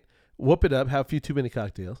 right? Whoop it up, have a few too many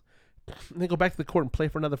cocktails, and then go back to the court and play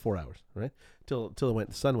for another 4 hours, right? Till the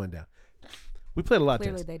sun went down. We played a lot of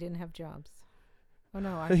tennis. Clearly, they didn't have jobs. Oh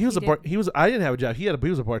no, I didn't have a job. He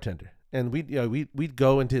was a bartender, and we'd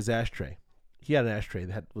go into his ashtray. He had an ashtray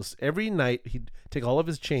that was every night he'd take all of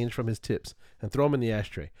his change from his tips and throw them in the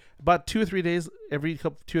ashtray. About 2 or 3 days,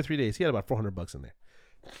 he had about $400 in there,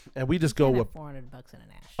 and we just go with $400 in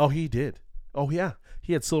an ashtray. Oh, he did. Oh yeah,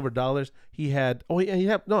 he had silver dollars. He had no.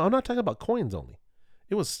 I'm not talking about coins only.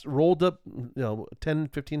 It was rolled up, $10,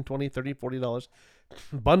 $15, $20, $30, $40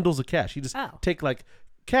 bundles of cash. He just take like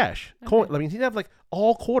cash, coin. I mean, he'd have like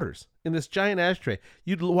all quarters in this giant ashtray.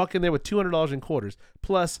 You'd walk in there with $200 in quarters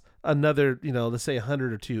plus another, let's say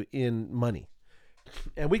 100 or 2 in money,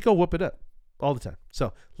 and we go whoop it up all the time.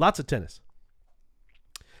 So lots of tennis.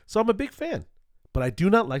 So I'm a big fan, but I do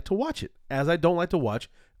not like to watch it, as I don't like to watch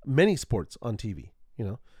many sports on TV.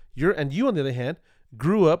 You on the other hand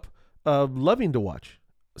grew up loving to watch.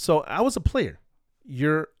 So I was a player.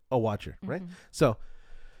 You're a watcher, right? So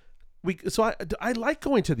I like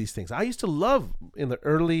going to these things. I used to love in the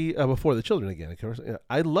early before the children again. Of course,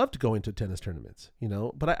 I loved going to tennis tournaments.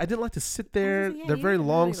 But I didn't like to sit there. They're very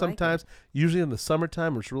long really sometimes. Usually in the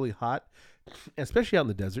summertime, where it's really hot, especially out in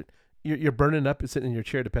the desert. You're burning up and sitting in your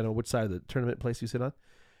chair, depending on which side of the tournament place you sit on.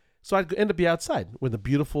 So I'd end up be outside with the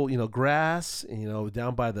beautiful, grass, and,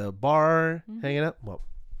 down by the bar, hanging out. Well,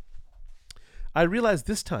 I realized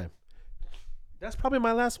this time that's probably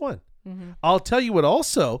my last one. I'll tell you what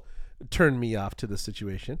also turned me off to the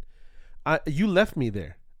situation. You left me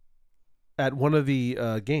there at one of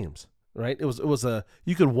the games, right? It was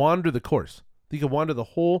you could wander the course. You could wander the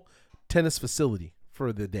whole tennis facility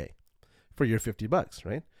for the day for your $50,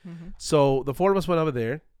 right? So the 4 of us went over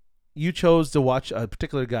there. You chose to watch a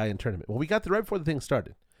particular guy in tournament. Well, we got there right before the thing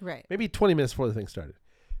started. Right. Maybe 20 minutes before the thing started.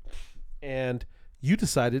 And you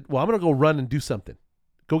decided, well, I'm going to go run and do something.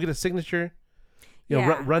 Go get a signature.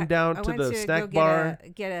 Run down to the snack bar.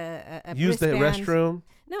 Get a use the restroom.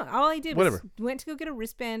 No, all I did was went to go get a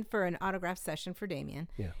wristband for an autograph session for Damien.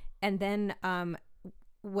 Yeah. And then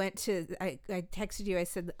went to, I texted you. I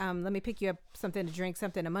said, let me pick you up something to drink,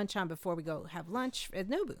 something to munch on before we go have lunch at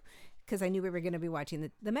Nobu, because I knew we were going to be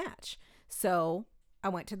watching the match. So I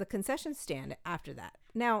went to the concession stand after that.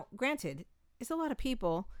 Now, granted, it's a lot of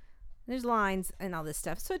people, There's lines and all this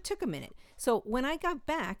stuff. So it took a minute. So when I got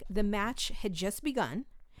back, the match had just begun.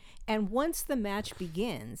 And once the match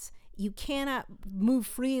begins, you cannot move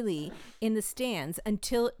freely in the stands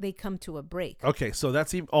until they come to a break. Okay, so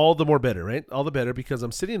that's even all the more better, right? All the better because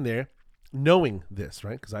I'm sitting there knowing this,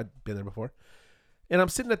 right? Because I'd been there before. And I'm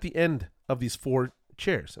sitting at the end of these 4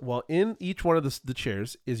 chairs. Well, in each one of the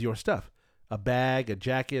chairs is your stuff. A bag, a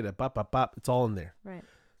jacket, a bop, bop, bop. It's all in there. Right.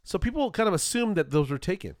 So people kind of assumed that those were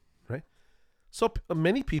taken, right? So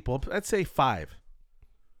many people, I'd say 5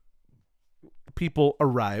 people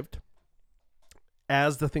arrived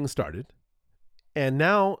as the thing started. And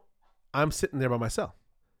now I'm sitting there by myself.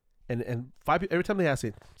 And 5 people, every time they ask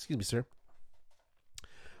me, excuse me, sir,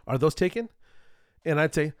 are those taken? And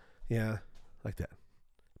I'd say, yeah, like that.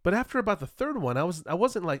 But after about the 3rd one, I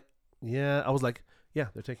wasn't like, yeah, I was like, yeah,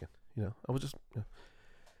 they're taken. I was just,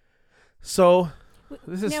 So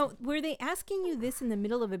this is now, were they asking you this in the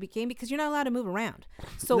middle of a game because you're not allowed to move around?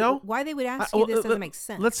 So No. why they would ask you this doesn't make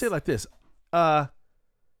sense. Let's say it like this. I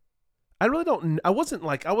really don't. I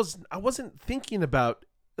wasn't thinking about.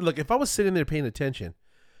 Look, if I was sitting there paying attention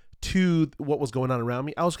to what was going on around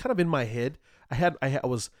me, I was kind of in my head. I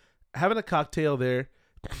was having a cocktail there.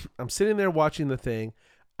 I'm sitting there watching the thing.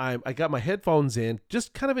 I got my headphones in,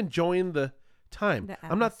 just kind of enjoying the time.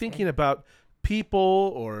 I'm not thinking about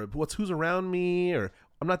people or who's around me, or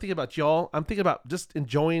I'm not thinking about y'all. I'm thinking about just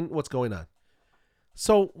enjoying what's going on.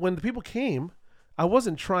 So when the people came, I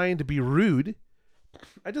wasn't trying to be rude.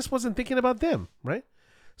 I just wasn't thinking about them, right?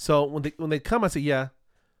 So when they come, I say, yeah.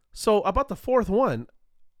 So about the 4th one,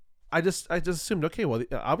 I just assumed, okay, well,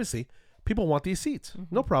 obviously people want these seats.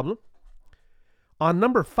 Mm-hmm. No problem. On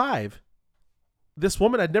number 5, this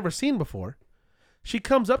woman I'd never seen before, she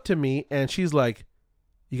comes up to me and she's like,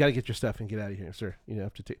 you got to get your stuff and get out of here, sir. You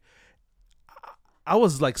have to take. I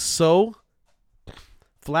was like so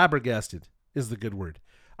flabbergasted is the good word.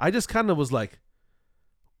 I just kind of was like,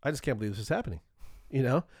 I just can't believe this is happening.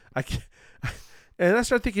 I can't. And I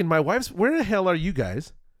started thinking, my wife's, where the hell are you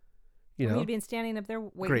guys? We've been standing up there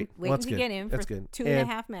waiting to get in for that's good.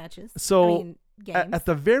 2.5 matches. So games. At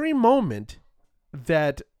the very moment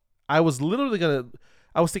that I was literally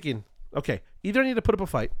I was thinking, okay, either I need to put up a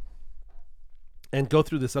fight and go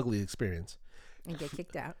through this ugly experience and get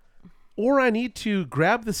kicked out, or I need to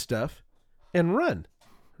grab the stuff and run,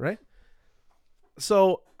 right?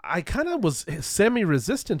 So I kind of was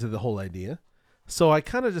semi-resistant to the whole idea. So I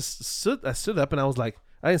kind of just stood up and I was like,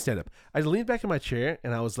 I didn't stand up. I leaned back in my chair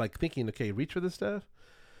and I was like thinking, okay, reach for this stuff.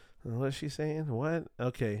 What is she saying? What?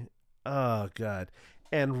 Okay. Oh, God.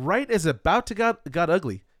 And right as it about to got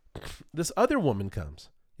ugly, this other woman comes,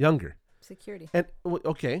 younger. Security. And,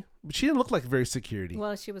 okay. She didn't look like very security.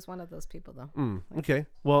 Well, she was one of those people, though. Okay.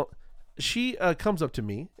 Well, she comes up to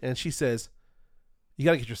me and she says, you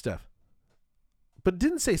got to get your stuff. But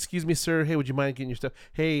didn't say, excuse me, sir. Hey, would you mind getting your stuff?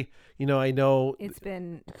 Hey, I know. It's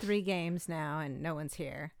been 3 games now and no one's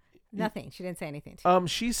here. Nothing. She didn't say anything to you.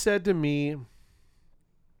 She said to me,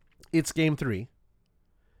 it's game 3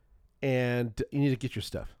 and you need to get your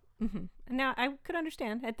stuff. Mm-hmm. Now, I could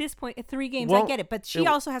understand. At this point, at 3 games, I get it. But she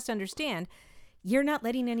also has to understand, you're not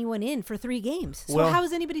letting anyone in for 3 games. So how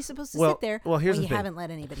is anybody supposed to sit there when you haven't let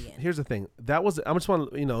anybody in? Here's the thing. That was, I just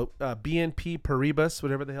want to, BNP Paribas,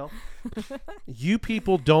 whatever the hell. You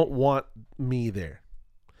people don't want me there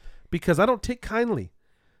because I don't take kindly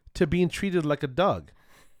to being treated like a dog.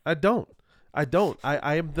 I don't. I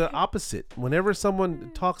am the opposite. Whenever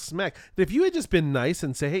someone talks smack, if you had just been nice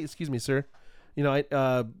and say, hey, excuse me, sir,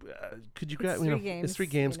 could you grab, it's 3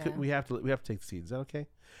 games. We have to take the seat. Is that okay?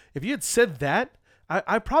 If you had said that,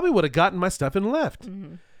 I probably would have gotten my stuff and left.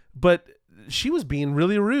 Mm-hmm. But she was being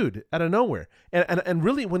really rude out of nowhere. And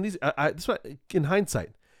really, when these, this one, in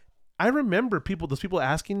hindsight, I remember those people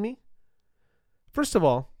asking me. First of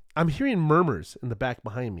all, I'm hearing murmurs in the back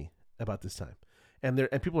behind me about this time, and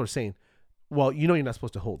people are saying, "Well, you're not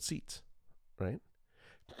supposed to hold seats, right?"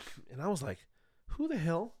 And I was like, "Who the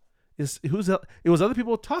hell?" It was other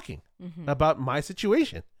people talking about my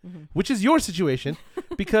situation, which is your situation,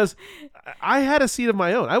 because I had a seat of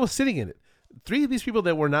my own. I was sitting in it. 3 of these people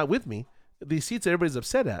that were not with me, these seats that everybody's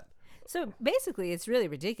upset at. So basically, it's really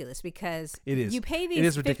ridiculous because it is. You pay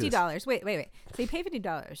these $50. Wait. So you pay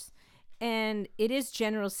 $50, and it is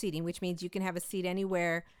general seating, which means you can have a seat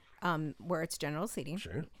anywhere where it's general seating.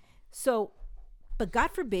 Sure. So, but God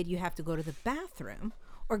forbid you have to go to the bathroom.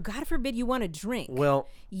 Or God forbid you want to drink. Well,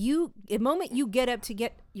 the moment you get up to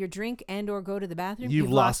get your drink and or go to the bathroom, you've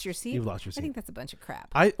lost your seat. You've lost your seat. I think that's a bunch of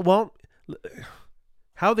crap.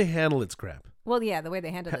 How they handle it's crap. Well, yeah, the way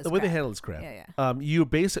they handle it. Way they handle it's crap. Yeah. You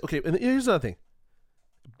basically, okay. And here's another thing.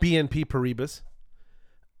 BNP Paribas.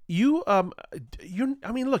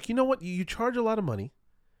 I mean, look, you know what? You charge a lot of money,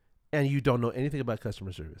 and you don't know anything about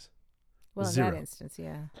customer service. Well, in Zero. that instance,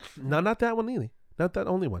 yeah. Not that one either. Not that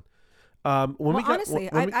only one. When we got, honestly,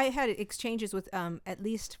 when we- I had exchanges with at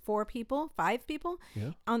least 5 people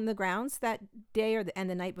Yeah. on the grounds that day and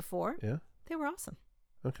the night before. Yeah. They were awesome.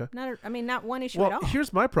 Okay. Not one issue at Well, all.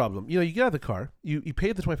 here's my problem. You get out of the car. You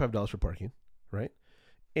pay the $25 for parking, right?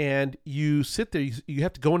 And you sit there. You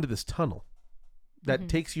have to go into this tunnel that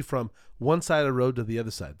takes you from one side of the road to the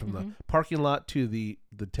other side, from the parking lot to the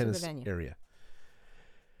tennis venue. area.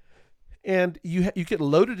 And you get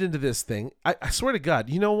loaded into this thing. I swear to God,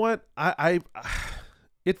 you know what?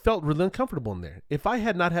 It felt really uncomfortable in there. If I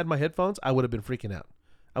had not had my headphones, I would have been freaking out.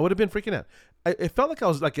 It felt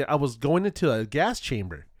like I was going into a gas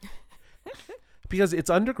chamber because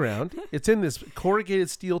it's underground. It's in this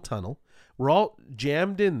corrugated steel tunnel. We're all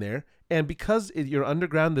jammed in there, and because you're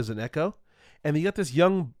underground, there's an echo, and you got this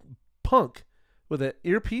young punk with an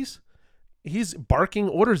earpiece. He's barking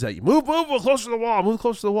orders at you. Move closer to the wall. Move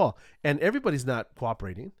closer to the wall. And everybody's not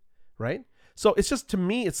cooperating, right? So it's just, to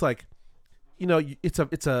me, it's like, it's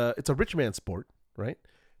a rich man sport, right?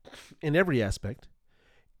 In every aspect.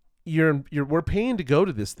 We're paying to go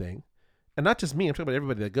to this thing, and not just me. I'm talking about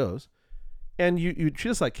everybody that goes. And you treat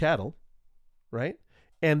us like cattle, right?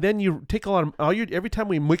 And then you take every time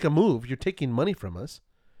we make a move, you're taking money from us.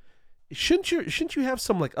 Shouldn't you have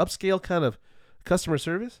some like upscale kind of customer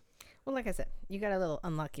service? Well, like I said, you got a little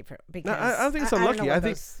unlucky because I don't think it's unlucky. I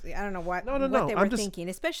don't know what they were thinking,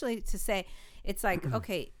 especially to say it's like,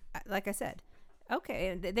 okay, like I said,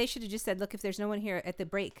 okay, they should have just said, look, if there's no one here at the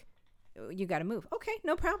break, you got to move. Okay,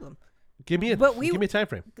 no problem. Give me a time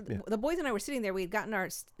frame. Yeah. The boys and I were sitting there. We had gotten our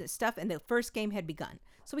stuff, and the first game had begun,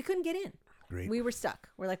 so we couldn't get in. Great. We were stuck.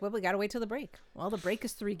 We're like, well, we got to wait till the break. Well, the break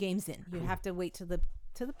is 3 games in. You have to wait till the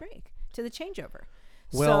break, to the changeover.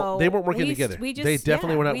 Well, so they weren't working together. They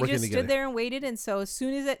definitely were not working together. We just stood there and waited, and so as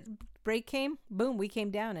soon as that break came, boom, we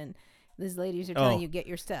came down, and these ladies are telling you, get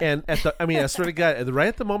your stuff. And I swear to God, right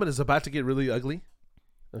at the moment it's about to get really ugly.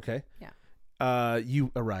 Okay. Yeah.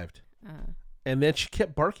 You arrived, and then she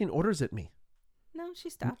kept barking orders at me. No, she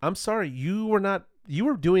stopped. I'm sorry, you were not. You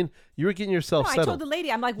were getting yourself settled. I told the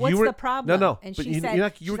lady, I'm like, what's the problem? No. And but she said,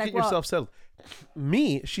 you were getting yourself settled.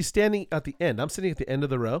 Me, she's standing at the end. I'm sitting at the end of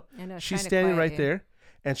the row. I know, she's standing right there.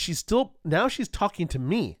 And she's talking to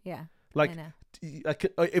me. Yeah. Like,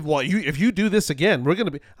 if you do this again, we're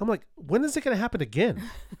gonna be. I'm like, when is it gonna happen again?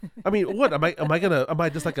 I mean, what am I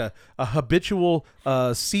just like a habitual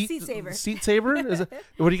seat saver?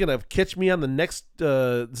 What are you gonna catch me on the next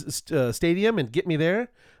stadium and get me there?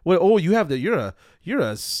 Well, oh, you're a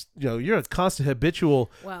constant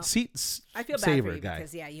habitual seat I feel bad saver for you guy.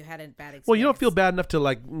 because you had a bad experience. Well, you don't feel bad enough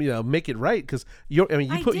to make it right because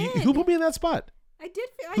who put me in that spot? I did.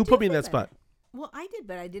 Who put me in that spot? Well, I did,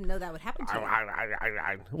 but I didn't know that would happen to you.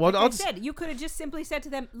 Well, like I said, you could have just simply said to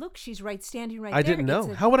them, "Look, she's standing right there." I didn't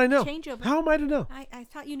know. How would I know? Changeover. How am I to know? I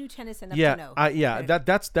thought you knew tennis enough to know.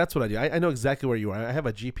 That's what I do. I know exactly where you are. I have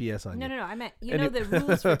a GPS on you. No. I meant you know the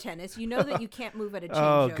rules for tennis. You know that you can't move at a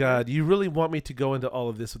changeover. Oh God, you really want me to go into all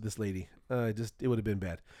of this with this lady? It would have been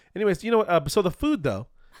bad. Anyways, you know what? So the food though,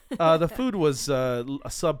 the food was a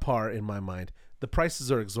subpar in my mind. The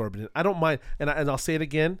prices are exorbitant. I don't mind, and I'll say it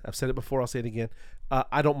again. I've said it before. I'll say it again.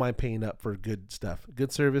 I don't mind paying up for good stuff,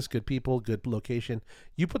 good service, good people, good location.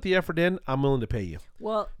 You put the effort in, I'm willing to pay you.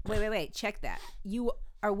 Well, wait. Check that. You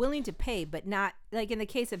are willing to pay, but not like in the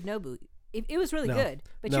case of Nobu. It was really good,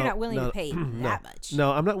 but you're not willing to pay that much.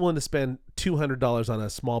 No, I'm not willing to spend $200 on a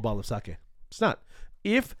small bottle of sake. It's not.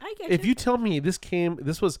 If you tell me this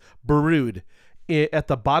was brewed at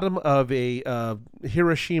the bottom of a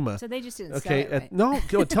Hiroshima. So they just didn't sell it, right? No,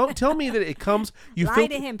 tell me that it comes. You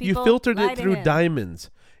filtered it through diamonds,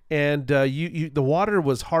 and the water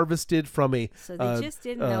was harvested from a. So they just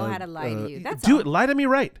didn't know how to lie to you. That's all. Lie to me,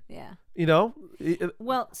 right? Yeah.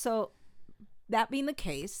 Well, so that being the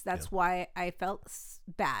case, that's why I felt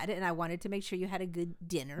bad, and I wanted to make sure you had a good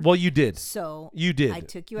dinner. Well, you did. So you did. I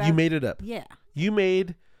took you out. You made it up. Yeah. You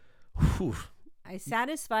made. I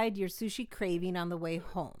satisfied your sushi craving on the way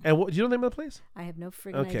home. And do you know the name of the place? I have no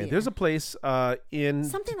friggin' idea. Okay, there's a place in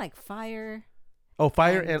something like Fire. Oh,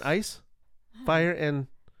 Fire and Ice, Fire and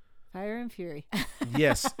Fury.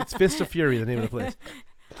 Yes, it's Fist of Fury. The name of the place.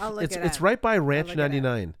 I'll look it up. It's right by Ranch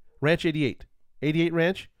 99, Ranch 88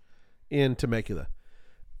 Ranch in Temecula.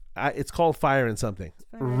 It's called Fire and something.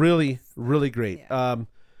 Really, really great. Yeah.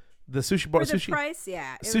 The sushi bar, for the price,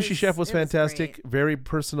 yeah. Sushi chef was fantastic. Very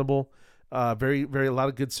personable. Very, very a lot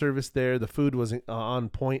of good service there. The food was on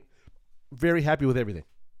point. Very happy with everything.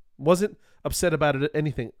 Wasn't upset about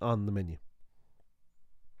anything on the menu.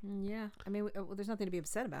 Yeah, I mean, well, there's nothing to be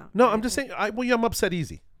upset about. No, right? I'm just saying. I'm upset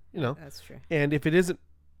easy. That's true. And if it isn't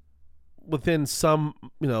within some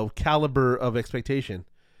caliber of expectation,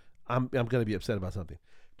 I'm gonna be upset about something.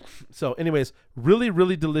 So, anyways, really,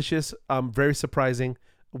 really delicious. Very surprising.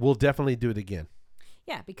 We'll definitely do it again.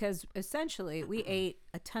 Yeah, because essentially we ate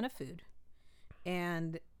a ton of food,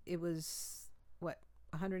 and it was what,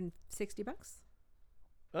 $160?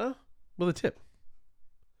 With a tip.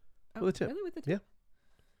 Oh, With a tip. really? With the tip?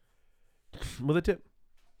 Yeah. With a tip.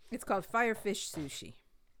 It's called Firefish Sushi.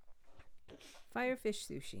 Firefish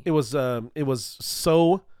Sushi. It was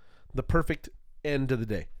so the perfect end of the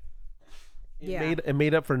day. It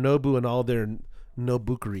made up for Nobu and all their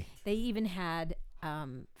Nobukery. They even had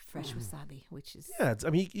fresh wasabi, which is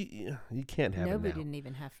you can't have it Nobu now. didn't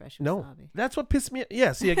even have fresh No, wasabi. that's what pissed me.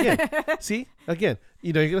 Yeah, see again.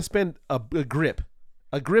 You're gonna spend a grip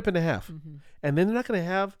and a half, and then they're not gonna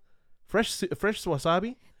have fresh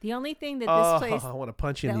wasabi. The only thing that this place, I want to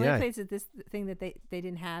punch you the in the only eye. place that this thing that they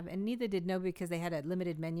didn't have, and neither did Nobu because they had a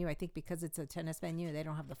limited menu. I think because it's a tennis menu, they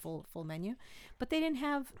don't have the full menu. But they didn't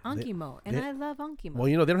have Ankimo, and I love Ankimo. Well,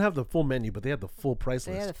 they don't have the full menu, but they have the full price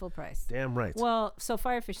They list. had the full price. Damn right. Well, so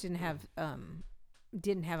Firefish didn't have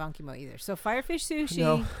Ankimo either. So Firefish Sushi,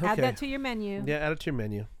 No, add okay. that to your menu. Yeah, add it to your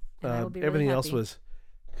menu. And I will be everything really else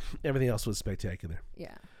happy. everything else was spectacular.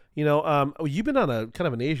 Yeah. You've been on a kind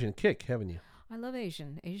of an Asian kick, haven't you? I love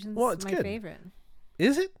Asian. Asian's It's my good. favorite.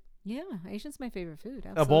 Is it? Yeah, Asian's my favorite food.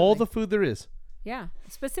 Absolutely. Of all the food there is? yeah,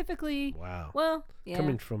 specifically. Wow. Well, yeah,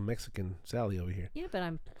 Coming from Mexican Sally over here. yeah, but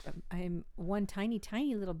I'm one tiny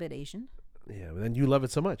little bit Asian. Yeah, but then you love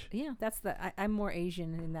it so much. Yeah, that's I'm more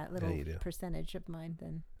Asian in that little you do. percentage of mine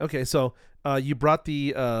than. Okay, so you brought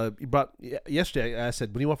yesterday. I said,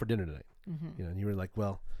 "What do you want for dinner tonight?" Mm-hmm. And you were like,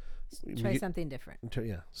 "Well, Try something different.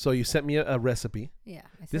 Yeah." So you sent me a recipe. Yeah.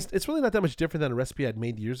 It's really not that much different than a recipe I'd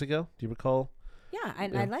made years ago. Do you recall? Yeah,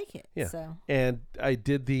 I like it. Yeah. So. And I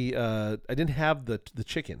did I didn't have the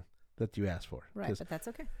chicken that you asked for. Right, but that's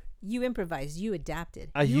okay. You improvised. You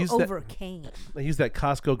adapted. I you used that- overcame. I used that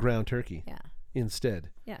Costco ground turkey Yeah.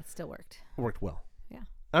 instead. Yeah, it still worked. It worked well. Yeah.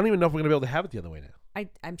 I don't even know if we're gonna be able to have it the other way now.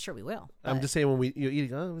 I'm sure we will. I'm but just saying when you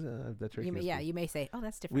eat that turkey. You may, recipe. you may say, "Oh,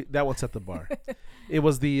 that's different." That one set the bar. It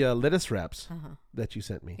was the lettuce wraps Uh-huh. that you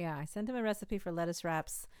sent me. Yeah, I sent him a recipe for lettuce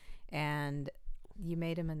wraps, and you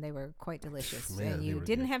made them, and they were quite delicious. Man, and they you were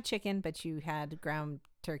didn't good. have chicken, but you had ground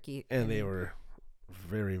turkey, And they were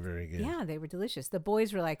very, very good. yeah, they were delicious. The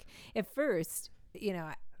boys were like, at first,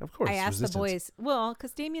 Of course. I asked resistance. the boys, well,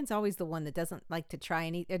 because Damien's always the one that doesn't like to try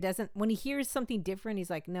and eat. It doesn't when he hears something different, he's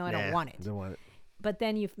like, "No, I don't want it." Don't want it. But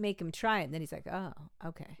then you make him try it, and then he's like, "Oh,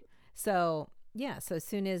 okay." So yeah, so as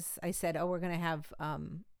soon as I said, "Oh, we're gonna have,"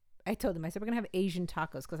 I told him, I said, "We're gonna have Asian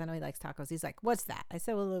tacos," because I know he likes tacos. He's like, "What's that?" I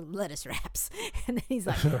said, "Well, lettuce wraps," and then he's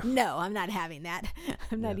like, "No, I'm not having that.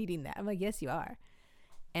 I'm not eating that." I'm like, "Yes, you are,"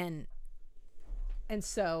 and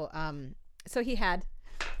so so he had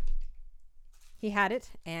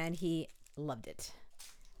it, and he loved it.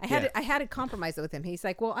 I had to compromise it with him. He's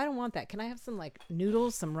like, "Well, I don't want that. Can I have some like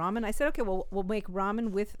noodles, some ramen?" I said, "Okay, well, we'll make ramen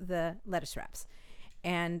with the lettuce wraps."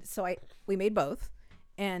 And so we made both,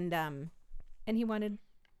 and he wanted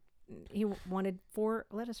 4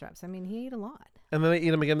 lettuce wraps. I mean, he ate a lot. And then I ate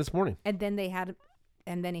them again this morning. And then he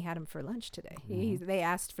had him for lunch today. They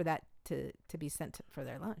asked for that to be sent for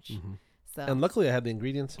their lunch. So And luckily I had the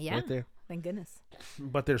ingredients right there. Thank goodness.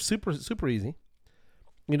 But they're super, super easy.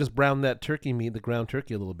 You just brown that turkey meat, the ground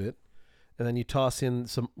turkey, a little bit, and then you toss in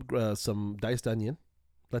some diced onion,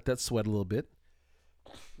 let that sweat a little bit,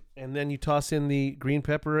 and then you toss in the green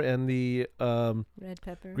pepper and the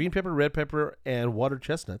red pepper and water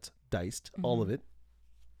chestnuts, diced, all of it,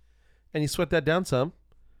 and you sweat that down some.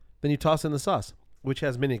 Then you toss in the sauce, which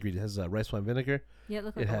has many ingredients. It has rice wine vinegar. Yeah, it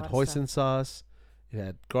looked like It a had lot of stuff. hoisin sauce. It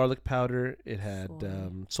had garlic powder. It had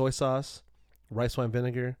soy sauce, rice wine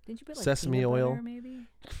vinegar. Did you put like sesame peanut oil. butter, maybe?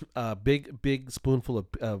 Big spoonful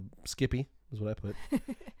of Skippy is what I put,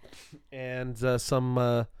 and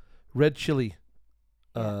some red chili,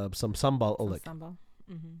 some sambal oleg, Sambal.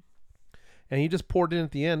 Mm-hmm. and you just pour it in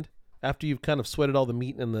at the end after you've kind of sweated all the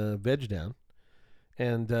meat and the veg down,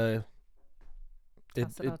 and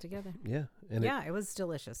Toss it all together. yeah, and It was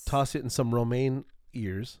delicious. toss it in some romaine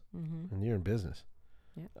ears, Mm-hmm. and you're in business.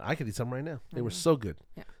 Yeah. I could eat some right now. They I were know. so good.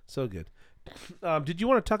 Yeah. So good. Did you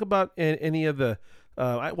want to talk about any of the?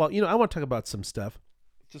 I want to talk about some stuff,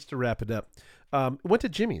 just to wrap it up. Went to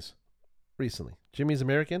Jimmy's recently. Jimmy's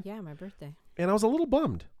American, Yeah, my birthday. and I was a little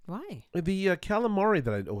bummed. Why? The calamari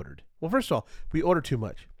that I'd ordered. Well, first of all, we ordered too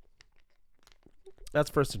much. That's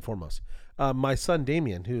first and foremost. My son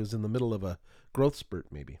Damien, who is in the middle of a growth spurt,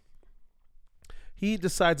 maybe. He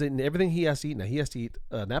decides that everything he has to eat now, he has to eat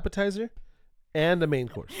an appetizer and a main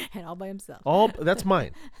course. And all by himself. All that's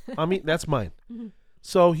mine. I mean, that's mine.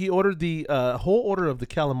 So he ordered the whole order of the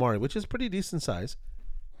calamari, which is pretty decent size.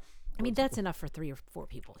 I mean, that's enough for 3 or 4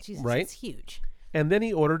 people. Jesus, Right. it's huge. And then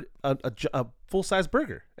he ordered a full size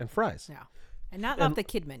burger and fries. Yeah. And not off the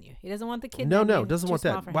kid menu. He doesn't want the kid No, menu. no, doesn't Too want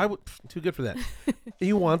small that. for Why him. would too good for that?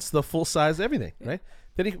 He wants the full size everything, right?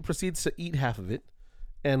 Then he proceeds to eat half of it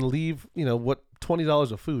and leave,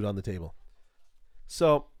 $20 of food on the table.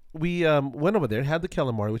 So we went over there, had the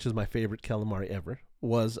calamari, which is my favorite calamari ever.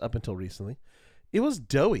 Was up until recently. It was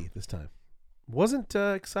doughy this time. Wasn't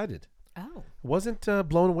excited. Oh, Wasn't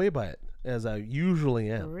blown away by it as I usually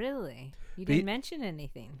am. really? You The- didn't mention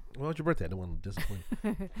anything. Well, it's your birthday. I don't want to disappoint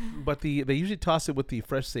you. But they usually toss it with the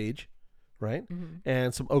fresh sage, right?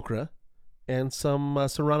 And some okra and some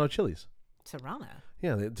serrano chilies. Serrano.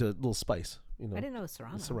 Yeah, it's a little spice, I didn't know it was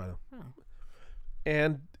Serrano. serrano. Oh.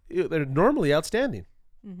 And they're normally outstanding.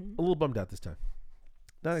 Mm-hmm. A little bummed out this time.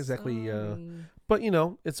 Not exactly, Sorry. but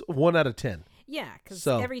it's 1 out of 10. Yeah, because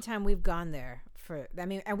So- every time we've gone there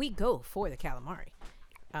and we go for the calamari,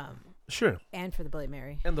 Sure. and for the Bloody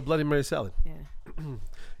Mary. And the Bloody Mary salad.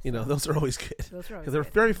 Yeah, Those are always good. those are always Because they're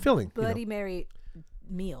good. very filling. Bloody Mary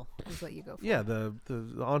meal is what you go for. Yeah, the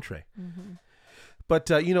entree. Mm-hmm.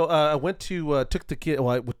 But I went to took the kid. Well,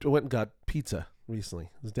 I went and got pizza recently.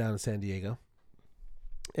 It was down in San Diego,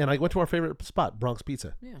 and I went to our favorite spot, Bronx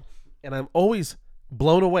Pizza. Yeah. And I'm always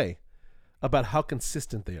blown away about how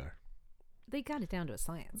consistent they are. They got it down to a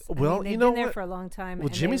science. Well, I mean, they've you know been there what? for a long time. Well,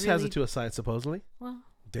 and they Jimmy's has really- it to a science supposedly. Well,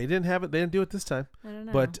 They didn't have it. They didn't do it this time. I don't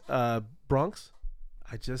know. But Bronx,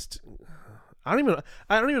 I don't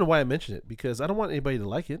even know why I mention it because I don't want anybody to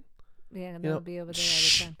like it. yeah, know, they'll be over there all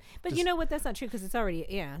shh, the time. But you just- know what? That's not true because it's already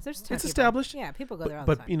there's a ton of It's people. established. Yeah, people go there all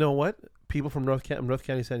But the time. you know what? People from North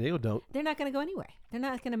County, San Diego don't. They're not going to go anywhere. They're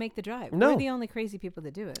not going to make the drive. No. We're the only crazy people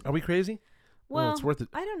that do it. Are we crazy? Well, it's worth it.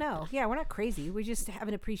 I don't know. Yeah, we're not crazy. We just have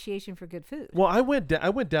an appreciation for good food. Well, I went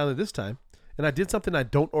down there this time, and I did something I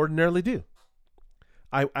don't ordinarily do.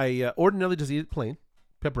 I ordinarily just eat it plain,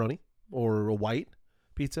 pepperoni or a white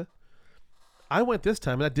pizza. I went this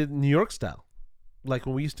time and I did New York style, like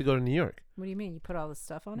when we used to go to New York. What do you mean? You put all this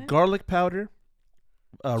stuff on it? Garlic powder,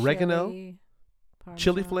 oregano, chili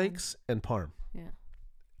Parmesan. flakes, and parm. Yeah.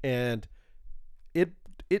 And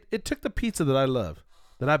it took the pizza that I love,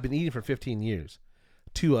 that I've been eating for 15 years,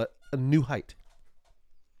 to a new height.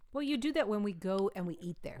 Well, you do that when we go and we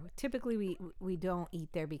eat there. Typically, we don't eat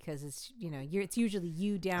there because it's it's usually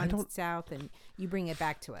you down south and you bring it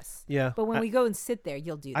back to us. Yeah. But when we go and sit there,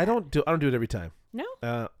 you'll do that. I don't do it every time. No,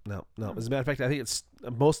 No. As a matter of fact, I think it's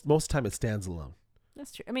most of the time it stands alone.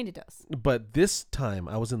 that's true. I mean, it does. But this time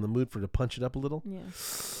I was in the mood to punch it up a little, Yeah.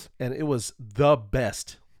 and it was the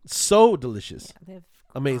best. So delicious. Yeah, they have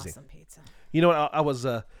Amazing. awesome pizza. You know what? I was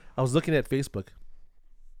looking at Facebook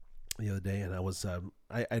the other day, and I was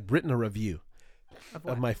I'd written a review Of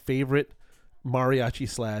what? of my favorite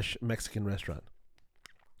mariachi / Mexican restaurant,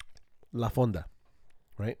 La Fonda.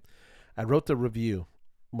 Right? I wrote the review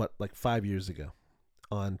like 5 years ago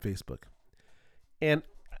on Facebook, and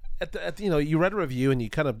you write a review and you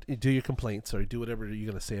kind of do your complaints or do whatever you're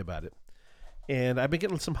going to say about it, and I've been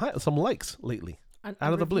getting some likes lately.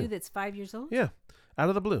 Out of the blue. That's 5 years old. Yeah, out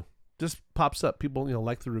of the blue, just pops up. People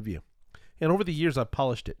like the review, and over the years I've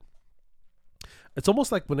polished it. It's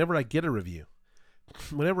almost like whenever I get a review,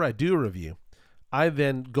 whenever I do a review, I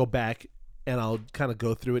then go back and I'll kind of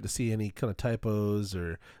go through it to see any kind of typos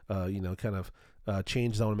or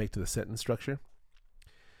changes I want to make to the sentence structure.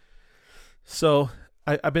 So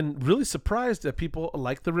I've been really surprised that people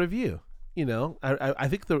like the review. I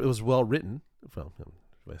think that it was well written. Well,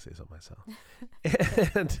 if I say so myself,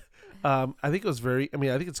 and I think it was very. I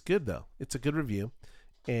mean, I think it's good though. It's a good review,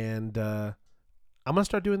 and I'm gonna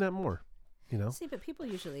start doing that more. See, but people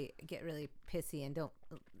usually get really pissy and don't,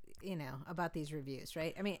 about these reviews,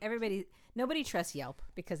 right? I mean, nobody trusts Yelp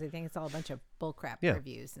because they think it's all a bunch of bullcrap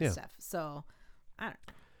reviews and stuff. So, I don't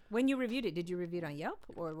know. When you reviewed it, did you review it on Yelp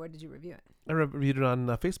or where did you review it? I reviewed it on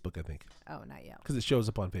Facebook, I think, Oh, not Yelp. because it shows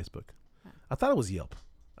up on Facebook. I thought it was Yelp.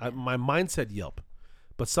 My mind said Yelp,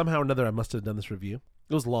 but somehow or another I must have done this review.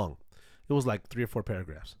 It was long. It was like 3 or 4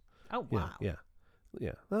 paragraphs. Oh, wow. Yeah.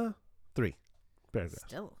 3 paragraphs.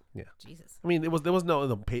 Still. Yeah. Jesus. I mean, there was it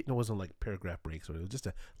wasn't like paragraph breaks, or it was just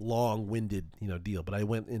a long-winded, deal. But I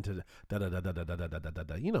went into da da da da da da da da da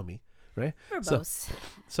da. You know me, right? Verbose.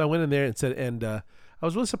 So I went in there and said, and I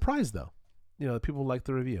was really surprised though, that people liked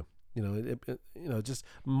the review. Just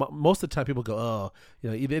most of the time people go, oh,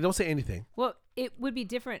 they don't say anything. Well, it would be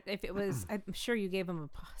different if it was. I'm sure you gave them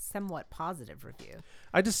a somewhat positive review.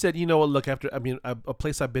 I just said, look, a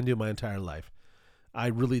place I've been to my entire life, I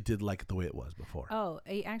really did like it the way it was before. Oh,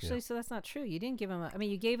 actually, so that's not true. You didn't give them.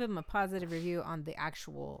 You gave them a positive review on the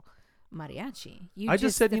actual mariachi. I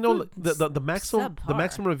just said, the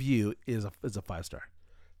maximum review is a 5-star,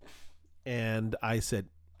 and I said,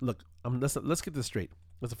 look, let's get this straight.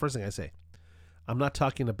 That's the first thing I say. I'm not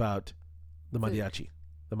talking about the mariachi.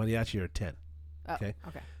 The mariachi are 10. Okay.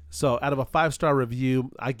 Okay. So out of a 5-star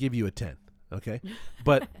review, I give you a 10. Okay.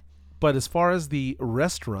 But as far as the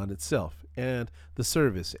restaurant itself and the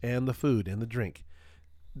service and the food and the drink,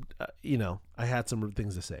 I had some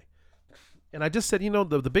things to say. And I just said,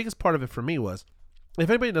 the biggest part of it for me was, if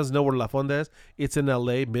anybody doesn't know where La Fonda is, it's in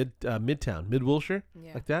L.A. Midtown, Mid-Wilshire,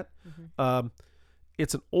 like that. Mm-hmm.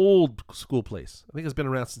 It's an old school place. I think it's been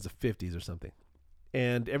around since the 50s or something.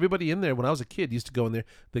 And everybody in there, when I was a kid, used to go in there.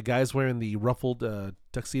 The guys wearing the ruffled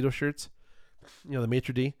tuxedo shirts, the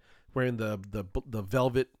maitre d', wearing the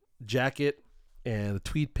velvet jacket and the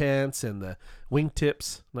tweed pants and the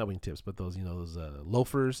wingtips. Not wingtips, but those, those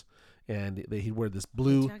loafers. And he'd wear this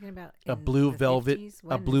blue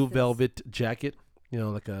velvet jacket,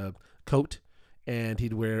 like a coat. And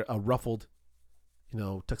he'd wear a ruffled,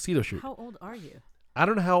 tuxedo shirt. How old are you? I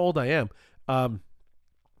don't know how old I am. Well,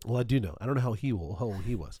 I do know. I don't know how old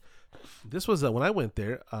he was. This was when I went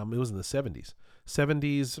there. It was in the 70s.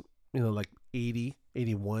 70s, like 80,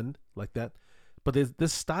 81, like that. But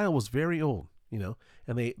this style was very old, and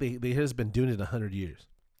they has been doing it 100 years.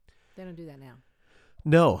 They don't do that now.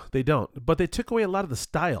 No, they don't. But they took away a lot of the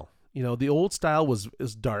style. The old style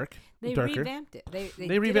is dark, darker. Revamped it.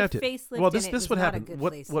 They revamped did a it. facelift. Well, this what happened.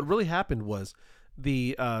 What really happened was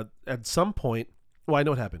at some point. Well, I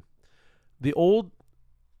know what happened. The old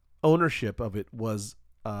ownership of it was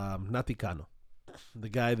Nati Cano, the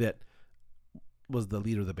guy that was the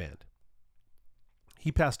leader of the band.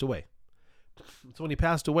 He passed away. So when he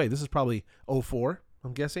passed away, this is probably 2004,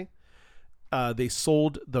 I'm guessing, they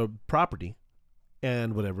sold the property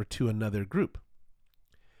and whatever to another group.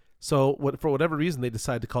 So for whatever reason, they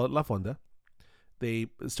decided to call it La Fonda. They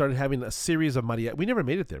started having a series of mariachi. We never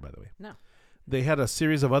made it there, by the way. No. They had a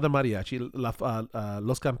series of other mariachi.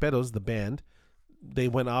 Los Camperos, the band, they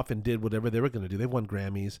went off and did whatever they were going to do. They've won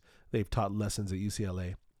Grammys. They've taught lessons at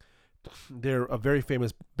UCLA. They're a very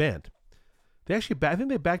famous band. They actually, I think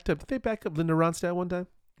they backed up. Did they back up Linda Ronstadt one time?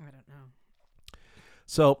 I don't know.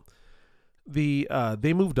 So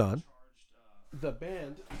they moved on. The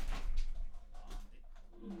band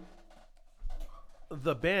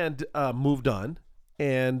moved on,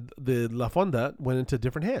 and the La Fonda went into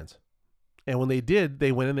different hands. And when they did,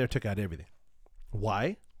 they went in there and took out everything.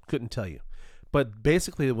 Why? Couldn't tell you. But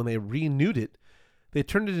basically, when they renewed it, they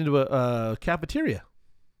turned it into a cafeteria.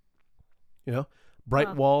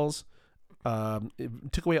 Bright walls.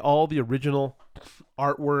 It took away all the original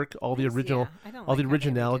artwork, all the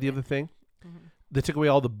originality of the thing. Mm-hmm. They took away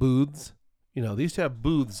all the booths. They used to have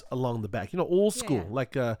booths along the back. Old school,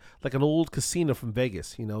 like an old casino from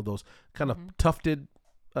Vegas. Those kind of tufted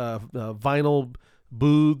vinyl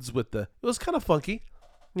booths with it was kind of funky,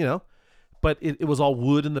 but it was all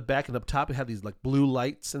wood in the back, and up top it had these like blue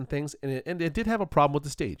lights and things, and it did have a problem with the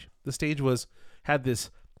stage. The stage had this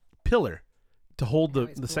pillar to hold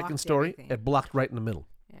the second story. Everything. It blocked right in the middle.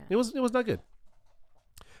 Yeah. It was not good.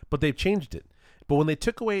 But they've changed it. But when they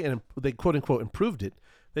took away and they quote unquote improved it,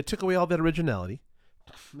 they took away all that originality.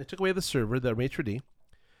 They took away the server, the maitre d',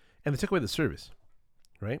 and they took away the service,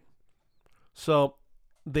 right? So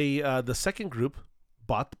the second group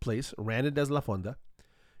bought the place, ran it as La Fonda,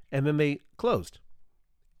 and then they closed.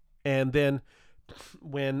 And then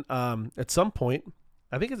when at some point,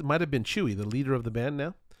 I think it might have been Chewy, the leader of the band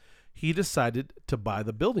now, he decided to buy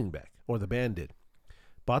the building back, or the band did.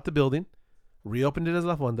 Bought the building, reopened it as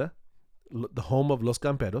La Fonda, the home of Los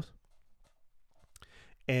Camperos,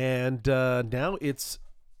 and now it's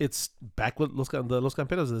back with Los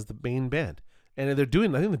Camperos as the main band. And they're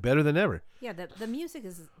doing, I think, better than ever. Yeah, the music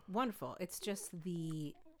is wonderful. It's just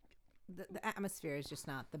the atmosphere is just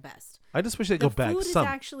not the best. I just wish they'd go back. The food is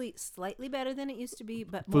actually slightly better than it used to be,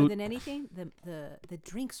 but more than anything, the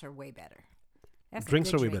drinks are way better.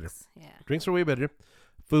 Drinks are way better. Yeah. Drinks are way better.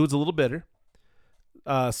 Food's a little better.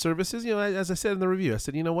 Services, as I said in the review, I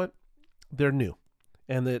said, you know what? They're new.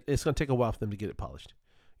 And that it's going to take a while for them to get it polished.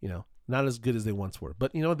 Not as good as they once were.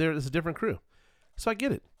 But, there's a different crew. So I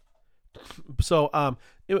get it. So,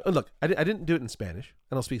 look, I didn't do it in Spanish.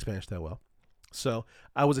 I don't speak Spanish that well. So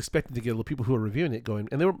I was expecting to get people who were reviewing it going,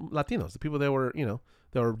 and they were Latinos. The people that were,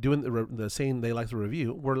 that were doing the saying they liked the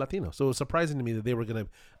review were Latino. So it was surprising to me that they were going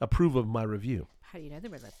to approve of my review. How do you know they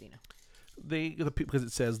were Latino? Because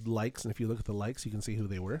it says likes, and if you look at the likes, you can see who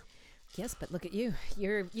they were. Yes, but look at you.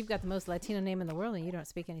 You've got the most Latino name in the world, and you don't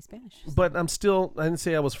speak any Spanish. But I didn't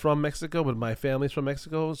say I was from Mexico, but my family's from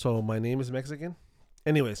Mexico, so my name is Mexican.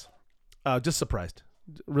 Anyways, just surprised.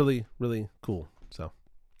 Really, really cool. So,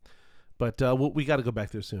 but we got to go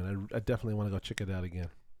back there soon. I definitely want to go check it out again.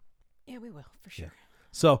 Yeah, we will, for sure. Yeah.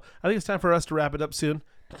 So I think it's time for us to wrap it up soon.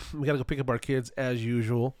 We got to go pick up our kids as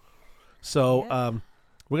usual. So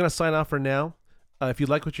we're going to sign off for now. If you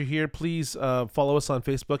like what you hear, please follow us on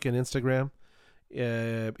Facebook and Instagram.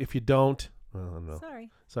 If you don't, no.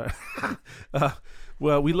 Sorry.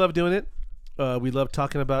 Well, we love doing it. We love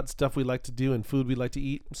talking about stuff we like to do and food we like to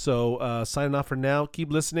eat. So signing off for now.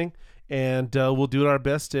 Keep listening, and we'll do our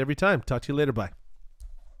best every time. Talk to you later. Bye.